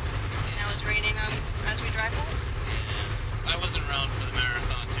weather. Now it's raining as we drive home. I wasn't around for the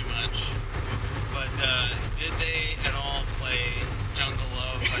marathon too much, but did they at all play Jungle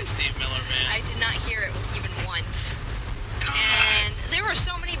Love by Steve Miller Band? I did not hear it even once. God. And there were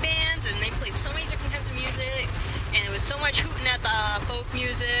so many bands, and they played so many different kinds of music, and it was so much hooting at the folk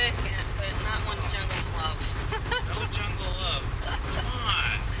music, but not once Jungle Love. No Jungle Love. Come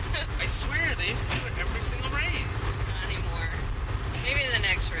on. I swear, they used to do it every single race. Not anymore. Maybe the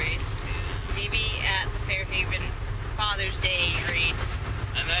next race. Maybe at the Fairhaven Father's Day race.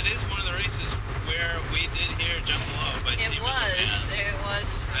 And that is one of the races where we did hear Jungle Love by Steve Miller Band. It was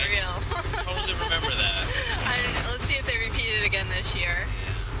for real. Totally remember that. Let's see if they repeat it again this year.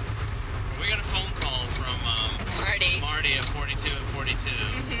 Yeah. We got a phone call from Marty at 42 and 42,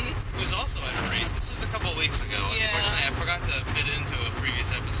 who was also at a race. This was a couple of weeks ago. Yeah. Unfortunately, I forgot to fit into a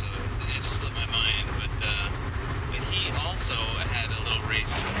previous episode. It just slipped my mind. But he also had a little race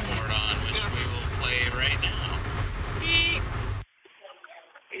to report on, which we will play right now. Beep.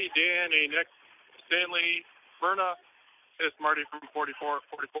 Hey, Dan. Hey, Nick. Stanley. Myrna. It's Marty from 44,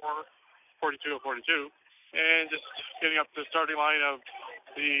 42, and 42. And just getting up to the starting line of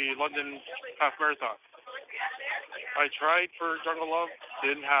the London Half Marathon. I tried for Jungle Love.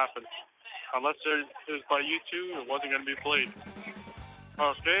 Didn't happen. Unless it was by U2, it wasn't going to be played.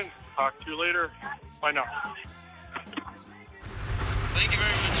 Okay. Talk to you later. Bye now. Thank you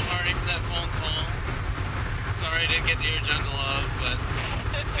very much, Marty, for that phone call. Sorry I didn't get to hear Jungle Love, but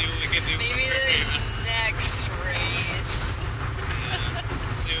see what we can do for Fairhaven. Maybe the next race. Yeah,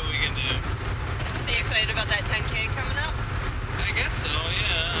 see what we can do. So you excited about that 10K coming up? I guess so,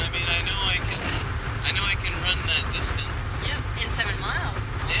 yeah. I mean, I know I can run that distance. Yep, in 7 miles.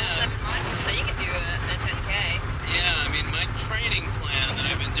 Yeah. 7 miles, so you can do a 10K. Yeah, I mean, my training plan that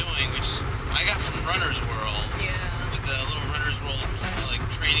I've been doing, which I got from Runner's World. Yeah. With the little Runner's World, like,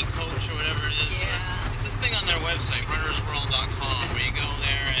 training coach or whatever it is. Yeah. It's this thing on their website, runnersworld.com, where you go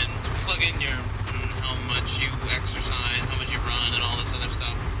there and plug in how much you exercise, how much you run, and all this other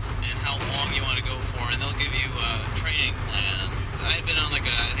stuff, and how long you want to go for, and they'll give you a training plan. I've been on, like,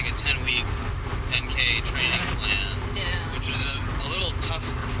 I think a 10-week 10K training plan, which was a little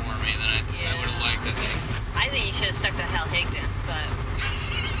tougher for me than I would have liked, I think. I think you should have stuck to Hal Higdon, but...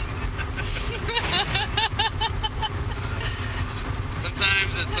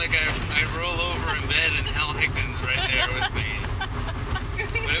 Sometimes it's like I roll over in bed and Hal Higdon's right there with me.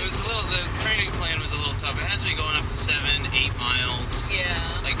 But it was the training plan was a little tough. It has me going up to 7, 8 miles. Yeah.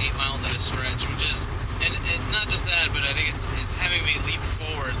 Like 8 miles at a stretch, which is, and not just that, but I think it's having me leap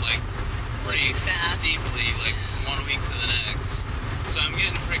forward, like, pretty steeply, like, from 1 week to the next. So I'm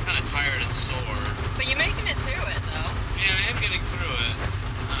getting pretty kind of tired and sore. But you're making it through it, though. Yeah, I am getting through it.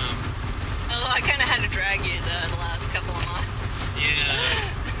 Although I kind of had to drag you the last couple of months. Yeah.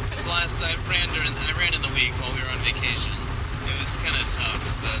 I ran in the week while we were on vacation. It was kind of tough,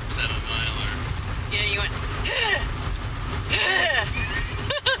 that 7-miler. Yeah, you went...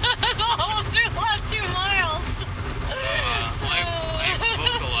 almost through the last 2 miles. I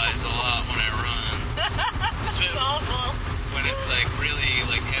vocalize a lot when I run. It's awful. When it's like really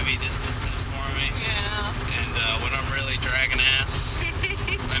like heavy distances for me. Yeah. And when I'm really dragging ass,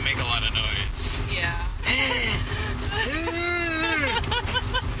 I make a lot of noise. Yeah.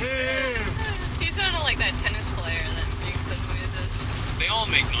 You sounded like that tennis player that makes those noises. They all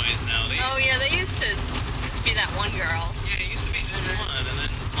make noise now. They used to just be that one girl. Yeah, it used to be just one, and then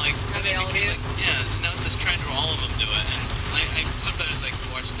like they all do. Now it's this trend where all of them do it. And I sometimes like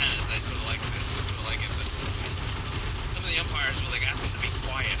watch tennis. I sort of like it, but some of the umpires will like ask them to be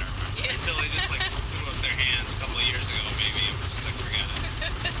quieter until they just like threw up their hands a couple of years ago, maybe. It was just like forget it.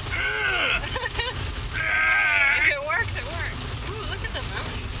 If it works, it works. Ooh, look at the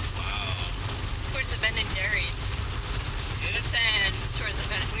mountains. Wow. Towards the Ben and Jerry's. Descend towards the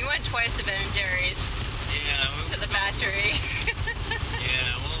Ben. We went twice to Ben and Jerry's. Yeah. To the battery.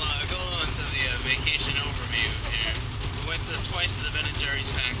 Yeah, we'll go on to the vacation overview here. We went twice to the Ben and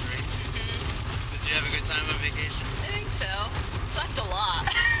Jerry's factory. So did you have a good time on vacation? I think so. Slept a lot.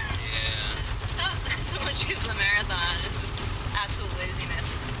 Yeah. Not so much because of the marathon. It's just absolute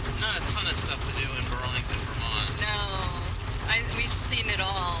laziness. Not a ton of stuff to do in Burlington, Vermont. No. We've seen it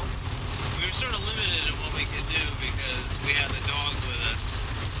all. We were sort of limited in what we could do because we had the dogs with us,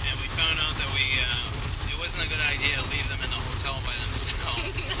 and we found out that it wasn't a good idea to leave them in the hotel by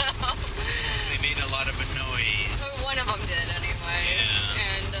themselves. No. They made a lot of a noise. One of them did, anyway. Yeah.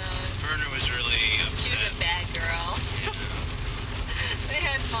 And, Werner was really upset. She was a bad girl. Yeah. They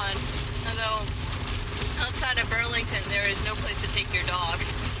had fun. Although, outside of Burlington, there is no place to take your dog.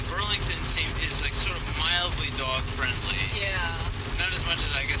 Burlington is like sort of mildly dog friendly. Yeah. Not as much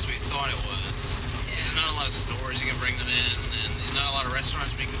as I guess we thought it was. Yeah. There's not a lot of stores you can bring them in, and not a lot of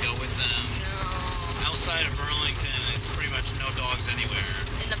restaurants where you can go with them. No. Outside of Burlington, it's pretty much no dogs anywhere.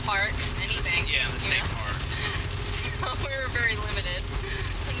 In the parks, anything. Yeah, in the state parks. So we were very limited,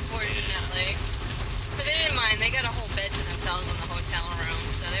 unfortunately. But they didn't mind. They got a whole bed to themselves in the hotel room,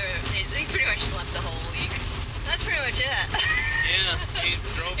 so they pretty much slept the whole week. That's pretty much it. Yeah, we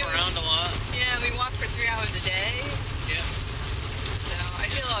drove around a lot. Yeah, we walked for 3 hours a day. Yeah. So I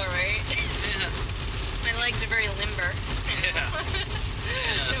feel all right. Yeah. My legs are very limber. Yeah.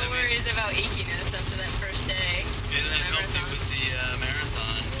 No worries about achiness after that first day. Did that help you with the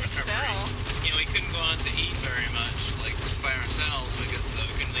marathon recovery? You know, we couldn't go out to eat very much, like just by ourselves, because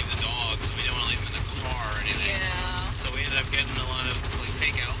we couldn't leave the dogs, so we didn't want to leave them in the car or anything. Yeah. So we ended up getting a lot of like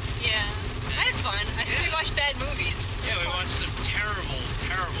takeout. Yeah. That's fun. I think we watched bad movies. Yeah, we watched some terrible,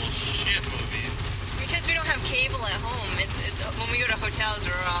 terrible shit movies. Because we don't have cable at home. When we go to hotels,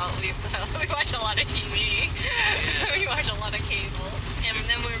 we watch a lot of TV. Yeah. We watch a lot of cable. And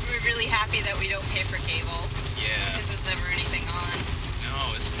then we're really happy that we don't pay for cable. Yeah. Because there's never anything on.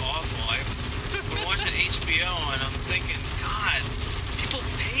 No, it's awful. We're watching HBO and I'm thinking, God, people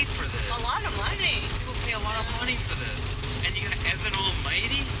pay for this. A lot of money. People pay a lot of money for this. And you got Evan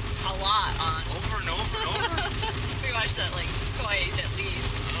Almighty? A lot on. Over and over and over? We watched that like twice at least.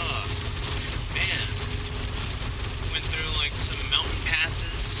 Oh, man. Went through like some mountain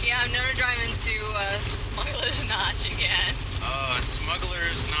passes. Yeah, I'm never driving through Smuggler's Notch again.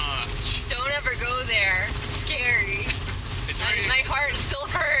 Smuggler's Notch. Don't ever go there. It's scary. My heart still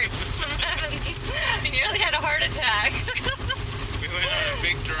hurts. I nearly had a heart attack. We went on a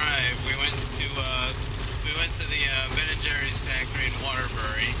big drive. We went to the Ben & Jerry's factory in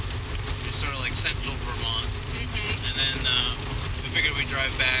Waterbury, which is sort of like central Vermont. Mm-hmm. And then we figured we'd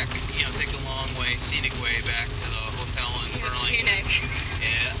drive back, take the long way, scenic way back to the hotel in Burlington. Scenic.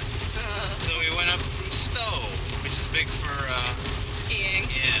 Yeah. So we went up through Stowe, which is big for skiing.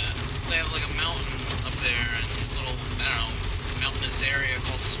 Yeah. They have like a mountain up there and a little, I don't know, mountainous area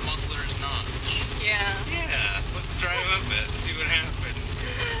called Smuggler's Notch. Yeah. Yeah. Let's drive up it, see what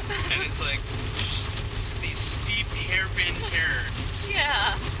happens. And it's like these steep hairpin turns.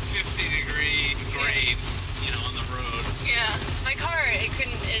 Yeah. 50-degree grade, on the road. Yeah. My car,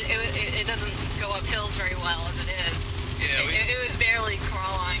 it doesn't go up hills very well as it is. Yeah. It was barely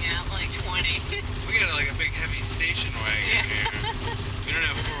crawling at like 20. We got like a big heavy station wagon here. We don't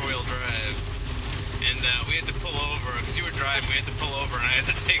have four-wheel drive. And we had to pull over, because you were driving, we had to pull over, and I had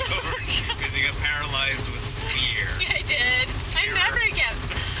to take over because you got paralyzed with fear. Yeah, I did.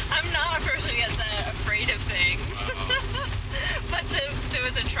 I'm not a person who gets afraid of things. But there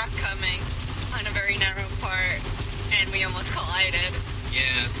was a truck coming on a very narrow part, and we almost collided.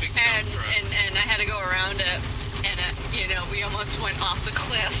 Yeah, it's a big dump truck. And I had to go around it, and we almost went off the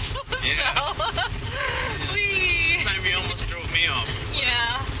cliff. Yeah. This time you almost drove me off.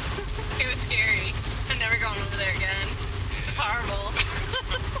 Yeah. It was scary. I'm never going over there again. It's horrible.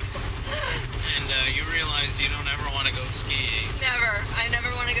 And you realized you don't ever want to go skiing. Never. I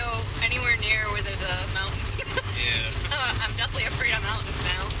never want to go anywhere near where there's a mountain. Yeah. I'm definitely afraid of mountains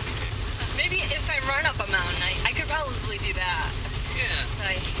now. Maybe if I run up a mountain, I could probably do that.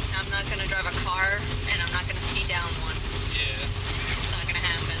 Yeah. I'm not going to drive a car, and I'm not going to ski down one. Yeah. It's not going to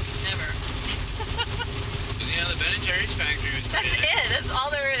happen. Never. Yeah, the Ben & Jerry's factory was pretty That's it. That's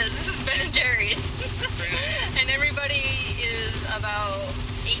all there is. This is Ben & Jerry's. And everybody is about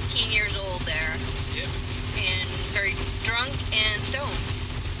 18 years old there. Yep. And very drunk and stoned.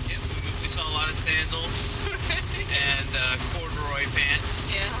 Yep. We saw a lot of sandals and corduroy pants.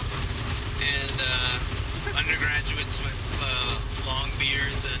 Yeah. And undergraduates with long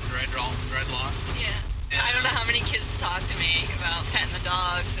beards and dreadlocks. Yeah. I don't know how many kids talked to me about petting the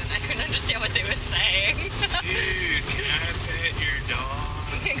dogs, and I couldn't understand what they were saying. Dude, can I pet your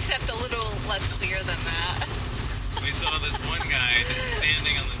dog? Except a little less clear than that. We saw this one guy just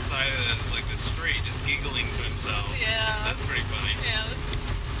standing on the side of the street, just giggling to himself. Yeah. That's pretty funny. Yeah, it was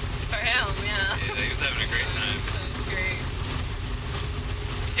for him, yeah. Yeah, he was having a great time. That was great.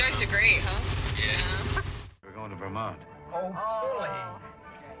 Jokes are great, huh? Yeah. We're going to Vermont. Oh, boy.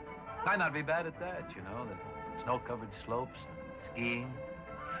 Might not be bad at that, the snow-covered slopes, the skiing,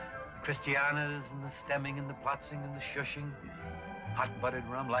 the Christianas and the stemming and the plotzing and the shushing, hot buttered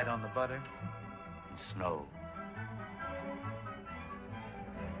rum, light on the butter, and snow.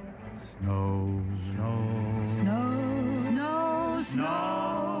 Snow, snow, snow, snow,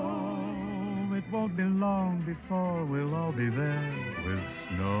 snow. It won't be long before we'll all be there with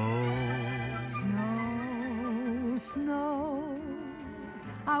snow. Snow, snow.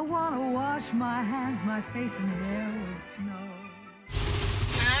 I want to wash my hands, my face, and hair with snow.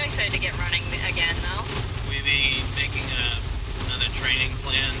 I'm excited to get running again, though. We be making another training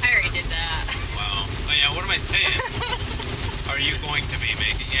plan? I already did that. Wow. Oh, yeah, what am I saying? Are you going to be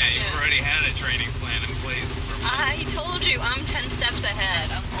making... Yeah, you've already had a training plan in place for months. I told you, I'm 10 steps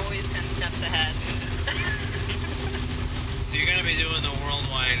ahead. I'm always 10 steps ahead. So you're going to be doing the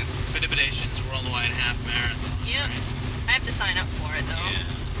Fittividations Worldwide Half Marathon. Yep. Right? I have to sign up for it, though.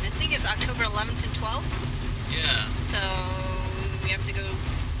 Yeah. I think it's October 11th and 12th. Yeah. So we have to go...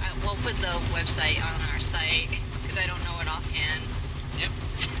 we'll put the website on our site, because I don't know it offhand. Yep.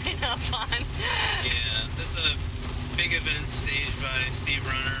 Sign up on. Yeah, that's a big event staged by Steve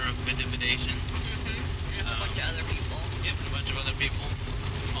Runner of Fittividations. And a bunch of other people. Yep, and a bunch of other people.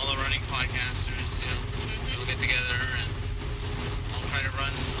 All the running podcasters, we'll get together and all try to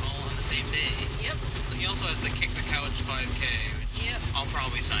run all on the same day. Yep. He also has the Kick the Couch 5K, which I'll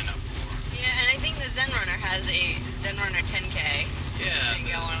probably sign up for. Yeah, and I think the Zen Runner has a Zen Runner 10K thing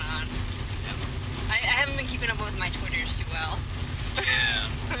going on. Yep. I haven't been keeping up with my Twitters too well. Yeah,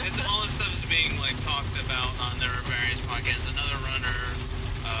 it's all this stuff is being talked about on their various podcasts. Another runner,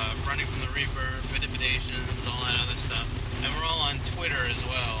 Running from the Reaper, Fittividations, all that other stuff, and we're all on Twitter as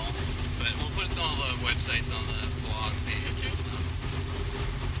well. But we'll put all the websites on the blog page and stuff.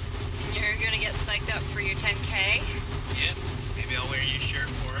 And you're gonna get psyched up for your 10K? Yep. Maybe I'll wear your shirt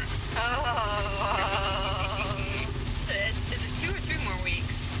for it. Oh. Is it 2 or 3 more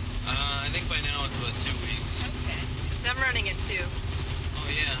weeks? I think by now it's about 2 weeks. Okay. I'm running it too. Oh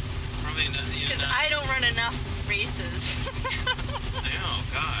yeah, probably not. Because I don't run enough races. I know,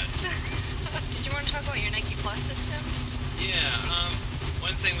 God. Did you want to talk about your Nike Plus system? Yeah.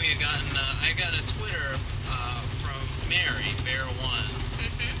 One thing we had gotten, I got a Twitter from Mary Bear1,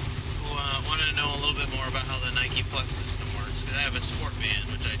 who wanted to know a little bit more about how the Nike Plus system works. Because I have a sport band,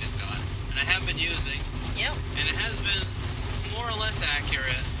 which I just got, and I have been using. Yep. And it has been more or less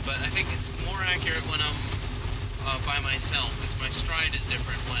accurate, but I think it's more accurate when I'm by myself, because my stride is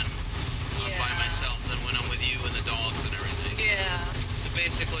different when I'm by myself than when I'm with you and the dogs and everything. Yeah. So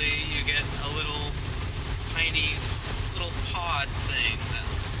basically, you get a little tiny little pod thing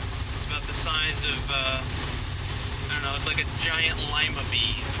that's about the size of, I don't know, it's like a giant lima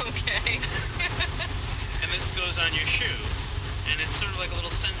bean. Okay. And this goes on your shoe, and it's sort of like a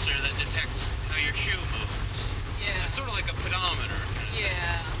little sensor that detects how your shoe moves. Yeah. It's sort of like a pedometer.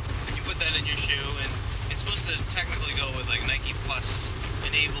 Yeah. And you put that in your shoe, and it's supposed to technically go with Nike Plus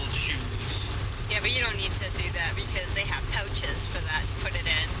enabled shoes. Yeah, but you don't need to do that because they have pouches for that to put it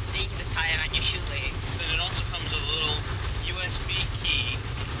in, and you can just tie it on your shoelace. Then it also comes with a little USB key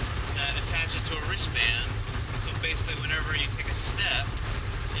that attaches to a wristband. So basically, whenever you take a step,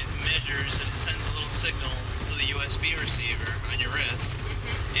 it measures and it sends a little signal to the USB receiver on your wrist,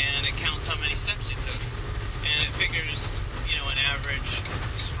 and it counts how many steps you took. And it figures, an average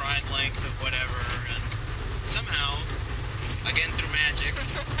stride length of whatever, and somehow, again through magic,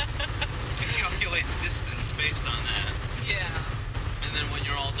 it calculates distance based on that. Yeah. And then when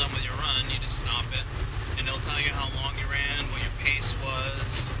you're all done with your run, you just stop it, and it'll tell you how long you ran, what your pace was.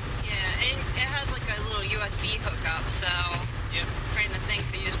 Yeah, and it has a little USB hookup, so right in the thing,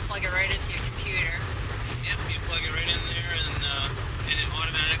 so you just plug it right into your computer. Yep, you plug it right in there, and it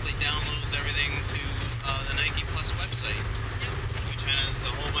automatically downloads everything to the Nike Plus website, which has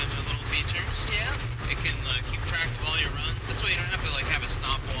a whole bunch of little features. Yeah. It can keep track of all your runs. This way you don't have to have a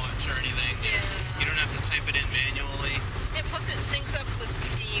stopwatch or anything. Yeah. You don't have to type it in manually. And plus it syncs up with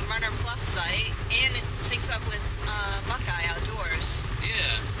the Runner Plus site, and it syncs up with Buckeye Outdoors.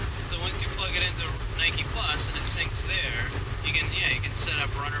 Yeah. So once you plug it into Nike Plus and it syncs there, you can set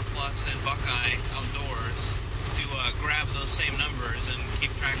up Runner Plus and Buckeye Outdoors to grab those same numbers and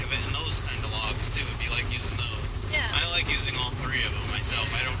keep track of it in those kind of logs too, if you like using those. Yeah. I like using all three of them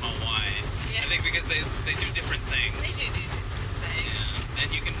myself. I don't know why. Yeah. I think because they do different things. They do different things. Yeah. And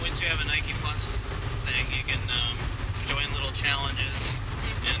you can, once you have a Nike Plus thing, you can join little challenges,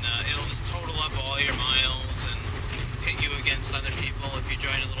 and it'll just total up all your miles and hit you against other people if you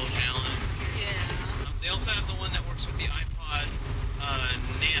join a little challenge. Yeah. They also have the one that works with the iPod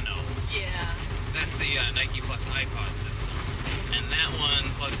Nano. Yeah. That's the Nike Plus iPod system. And that one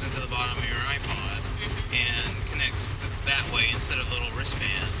plugs into the bottom of your iPod and connects that way instead of little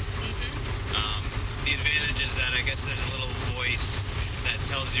wristband. The advantage is that I guess there's a little voice that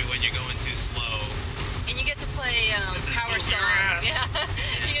tells you when you're going too slow. And you get to play power songs. Yeah.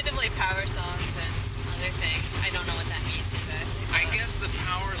 You get to play power songs and other things. I don't know what that means either. I guess the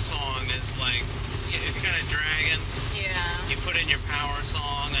power song is if you're kind of dragging, you put in your power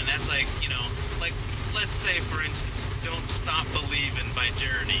song, and that's like let's say, for instance, Don't Stop Believin' by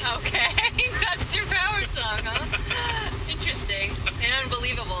Journey. Okay, that's your power song, huh? Interesting. And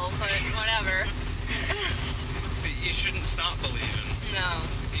unbelievable, but whatever. See, you shouldn't stop believing. No.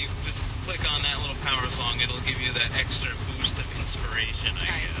 You just click on that little power song, it'll give you that extra boost of inspiration, I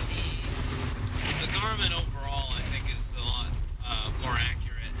guess. The Garmin overall, I think, is a lot more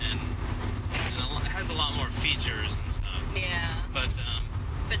accurate and it has a lot more features and stuff. Yeah. But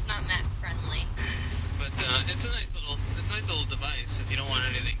it's not Mac friendly. But it's a nice little device if you don't want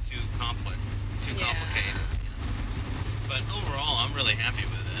anything too complicated. But overall, I'm really happy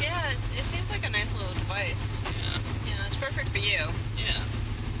with it. Yeah, it seems like a nice little device. Yeah. Yeah, it's perfect for you. Yeah.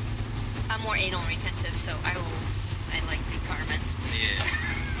 I'm more anal retentive, so I like the Garmin. Yeah.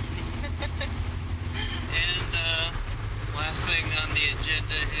 And last thing on the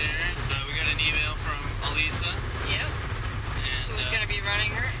agenda here is we got an email from Elisa. Yep. And who's going to be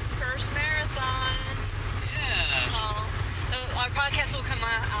running her first marathon. Yeah. Our podcast will come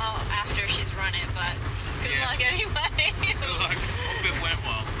out after she's run it, but good luck anyway. Good luck. Hope it went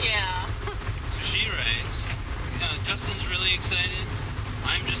well. Yeah. So she writes, Justin's really excited.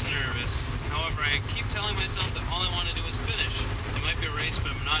 I'm just nervous. However, I keep telling myself that all I want to do is finish. It might be a race,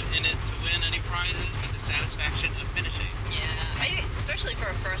 but I'm not in it to win any prizes, but the satisfaction of finishing. Yeah. Especially for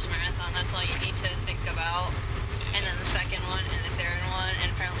a first marathon, that's all you need to think about. Yeah. And then the second one, and the third one,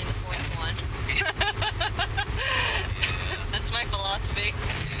 and apparently the fourth one. That's my philosophy.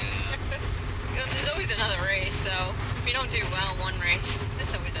 Yeah. There's always another race, so if you don't do well one race,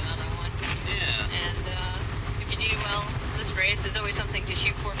 there's always another one. Yeah. And if you do well this race, there's always something to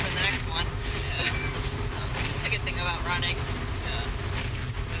shoot for the next one. Yeah. That's a good thing about running. Yeah.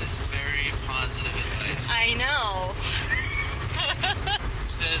 That is very positive advice. I know.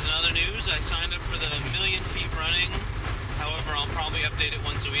 Says in other news, I signed up for the Million Feet running. However, I'll probably update it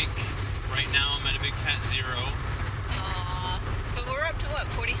once a week. Right now, I'm at a big fat 0. But we're up to,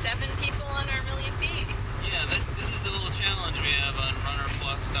 47 people on our Million Feet? Yeah, this is a little challenge we have on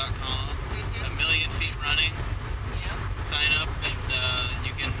runnerplus.com. Mm-hmm. A Million Feet running. Yep. Sign up and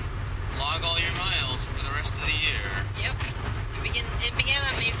you can log all your miles for the rest of the year. Yep. It began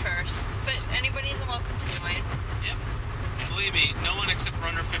on May 1st, but anybody's welcome to join. Yep. Believe me, no one except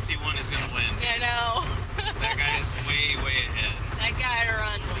Runner 51 is going to win. Yeah, I know. That guy is way, way ahead. That guy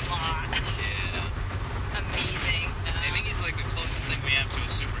runs a lot. Yeah. Amazing. I think he's like the closest thing we have to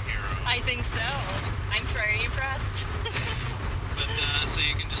a superhero. I think so. I'm very impressed. But, so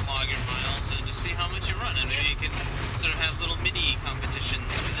you can just log your miles and just see how much you run. And maybe you can sort of have little mini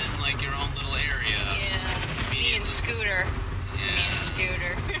competitions within, like, your own little area. Yeah. Me and Scooter. Yeah. Me and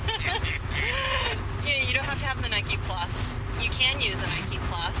Scooter. Yeah, you don't have to have the Nike Plus. You can use the Nike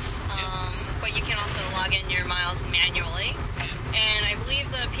Plus, but you can also log in your miles manually. And I believe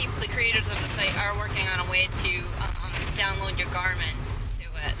the creators of the site are working on a way to download your Garmin to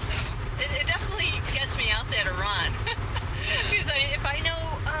it. So it definitely gets me out there to run. Because if I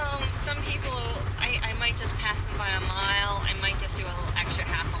know some people, I might just pass them by a mile. I might just do a little extra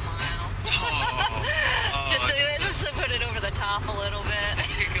half a mile. Just to put it over the top a little bit. Just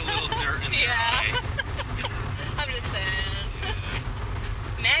kick a little dirt in their eye. I'm just saying.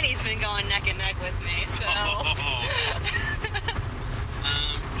 Maddie's been going neck and neck with me, so.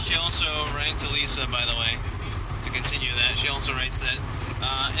 She also writes, Elisa, by the way, to continue that, she also writes that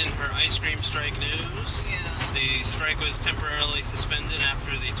in her ice cream strike news, the strike was temporarily suspended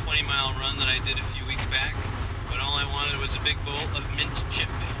after the 20-mile run that I did a few weeks back, but all I wanted was a big bowl of mint chip.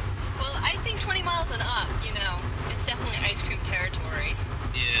 Well, I think 20 miles and up, it's definitely ice cream territory.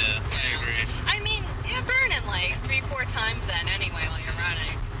 Yeah, I agree. I mean, you're burning like 3-4 times then anyway while you're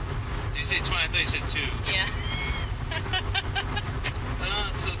running. Did you say 20? I thought you said 2. Yeah.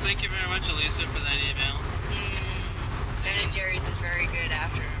 So thank you very much, Elisa, for that email. Ben & Jerry's is very good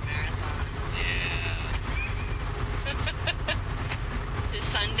after a marathon. Yeah. The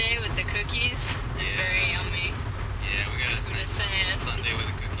sundae with the cookies is very yummy. Yeah, we got a nice sundae with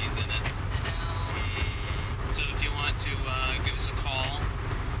the cookies in it. I know. So if you want to give us a call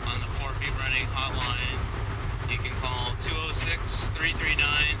on the 4 Feet Running hotline, you can call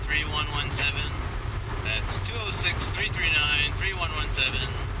 206-339-3117. That's 206-339-3117.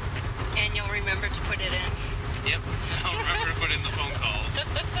 And you'll remember to put it in. Yep, I'll remember to put in the phone calls.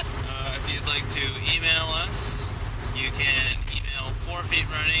 If you'd like to email us, you can email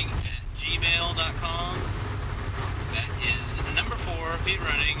 4feetrunning@gmail.com. That is number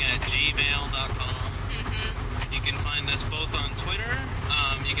 4feetrunning@gmail.com. Mm-hmm. You can find us both on Twitter.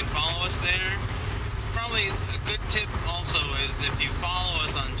 You can follow us there. Probably a good tip also is if you follow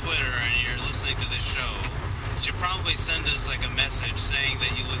us on Twitter and you're listening to this show, should probably send us like a message saying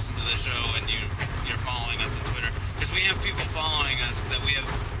that you listen to the show and you're following us on Twitter, because we have people following us that we have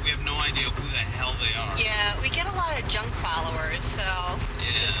no idea who the hell they are. Yeah, we get a lot of junk followers, so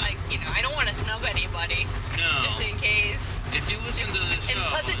just like, I don't want to snub anybody. No. Just in case. If you listen to the show. And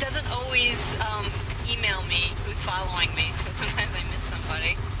plus, it doesn't always email me who's following me, so sometimes I miss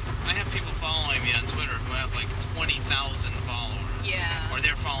somebody. I have people following me on Twitter who have like 20,000 followers. Yeah. Or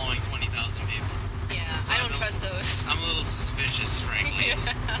they're following 20,000 people. Yeah, so I don't trust those. I'm a little suspicious, frankly.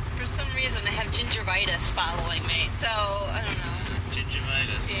 For some reason, I have gingivitis following me, so I don't know.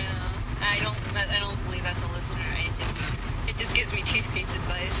 Gingivitis. Yeah, I don't believe that's a listener. It just gives me toothpaste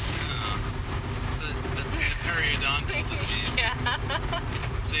advice. Oh. So the periodontal disease. Yeah.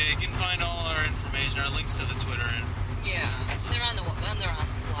 So you can find all our information, our links to the Twitter, and yeah, they're on the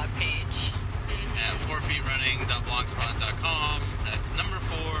blog page. At 4feetrunning.blogspot.com. That's number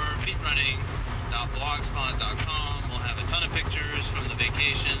 4feetrunning.blogspot.com. We'll have a ton of pictures from the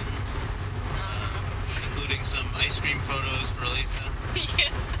vacation, including some ice cream photos for Lisa. Yeah.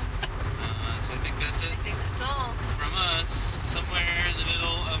 So I think that's it. I think that's all. From us, somewhere in the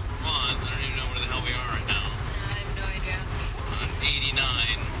middle of Vermont. I don't even know where the hell we are right now. I have no idea. On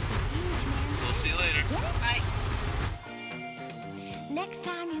 89. We'll see you later. Bye. Next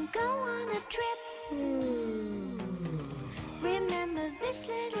time you go on a trip, remember this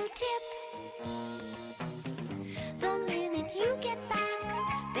little tip. The minute you get back,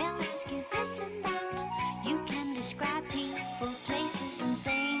 they'll ask you this and that. You can describe people, places, and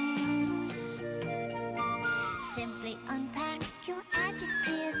things. Simply unpack your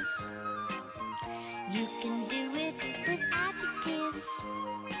adjectives. You can do it with adjectives.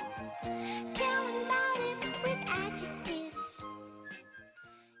 Tell them about it with adjectives.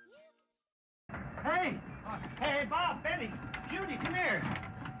 Hey! Hey, Bob, Betty, Judy, come here.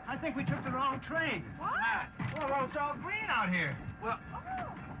 I think we took the wrong train. What? Well, it's all green out here. Well,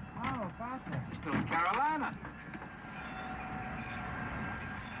 Oh, Parker. it's still in Carolina.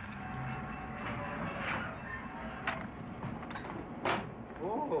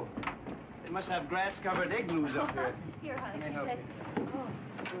 Oh, they must have grass-covered igloos up here. Here, honey. Let me help take- you.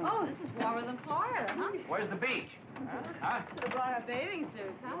 Oh, this is warmer than Florida, huh? Where's the beach? Huh? Should have brought our bathing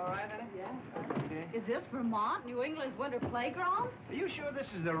suits, huh? All right, honey? Yeah. Okay. Is this Vermont, New England's winter playground? Are you sure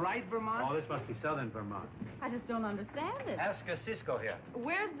this is the right Vermont? Oh, this must be southern Vermont. I just don't understand it. Ask Cisco here.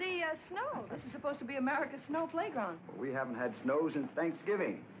 Where's the snow? This is supposed to be America's snow playground. We haven't had snow since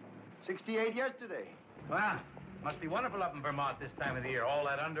Thanksgiving. 68 yesterday. Well, must be wonderful up in Vermont this time of the year. All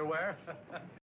that underwear.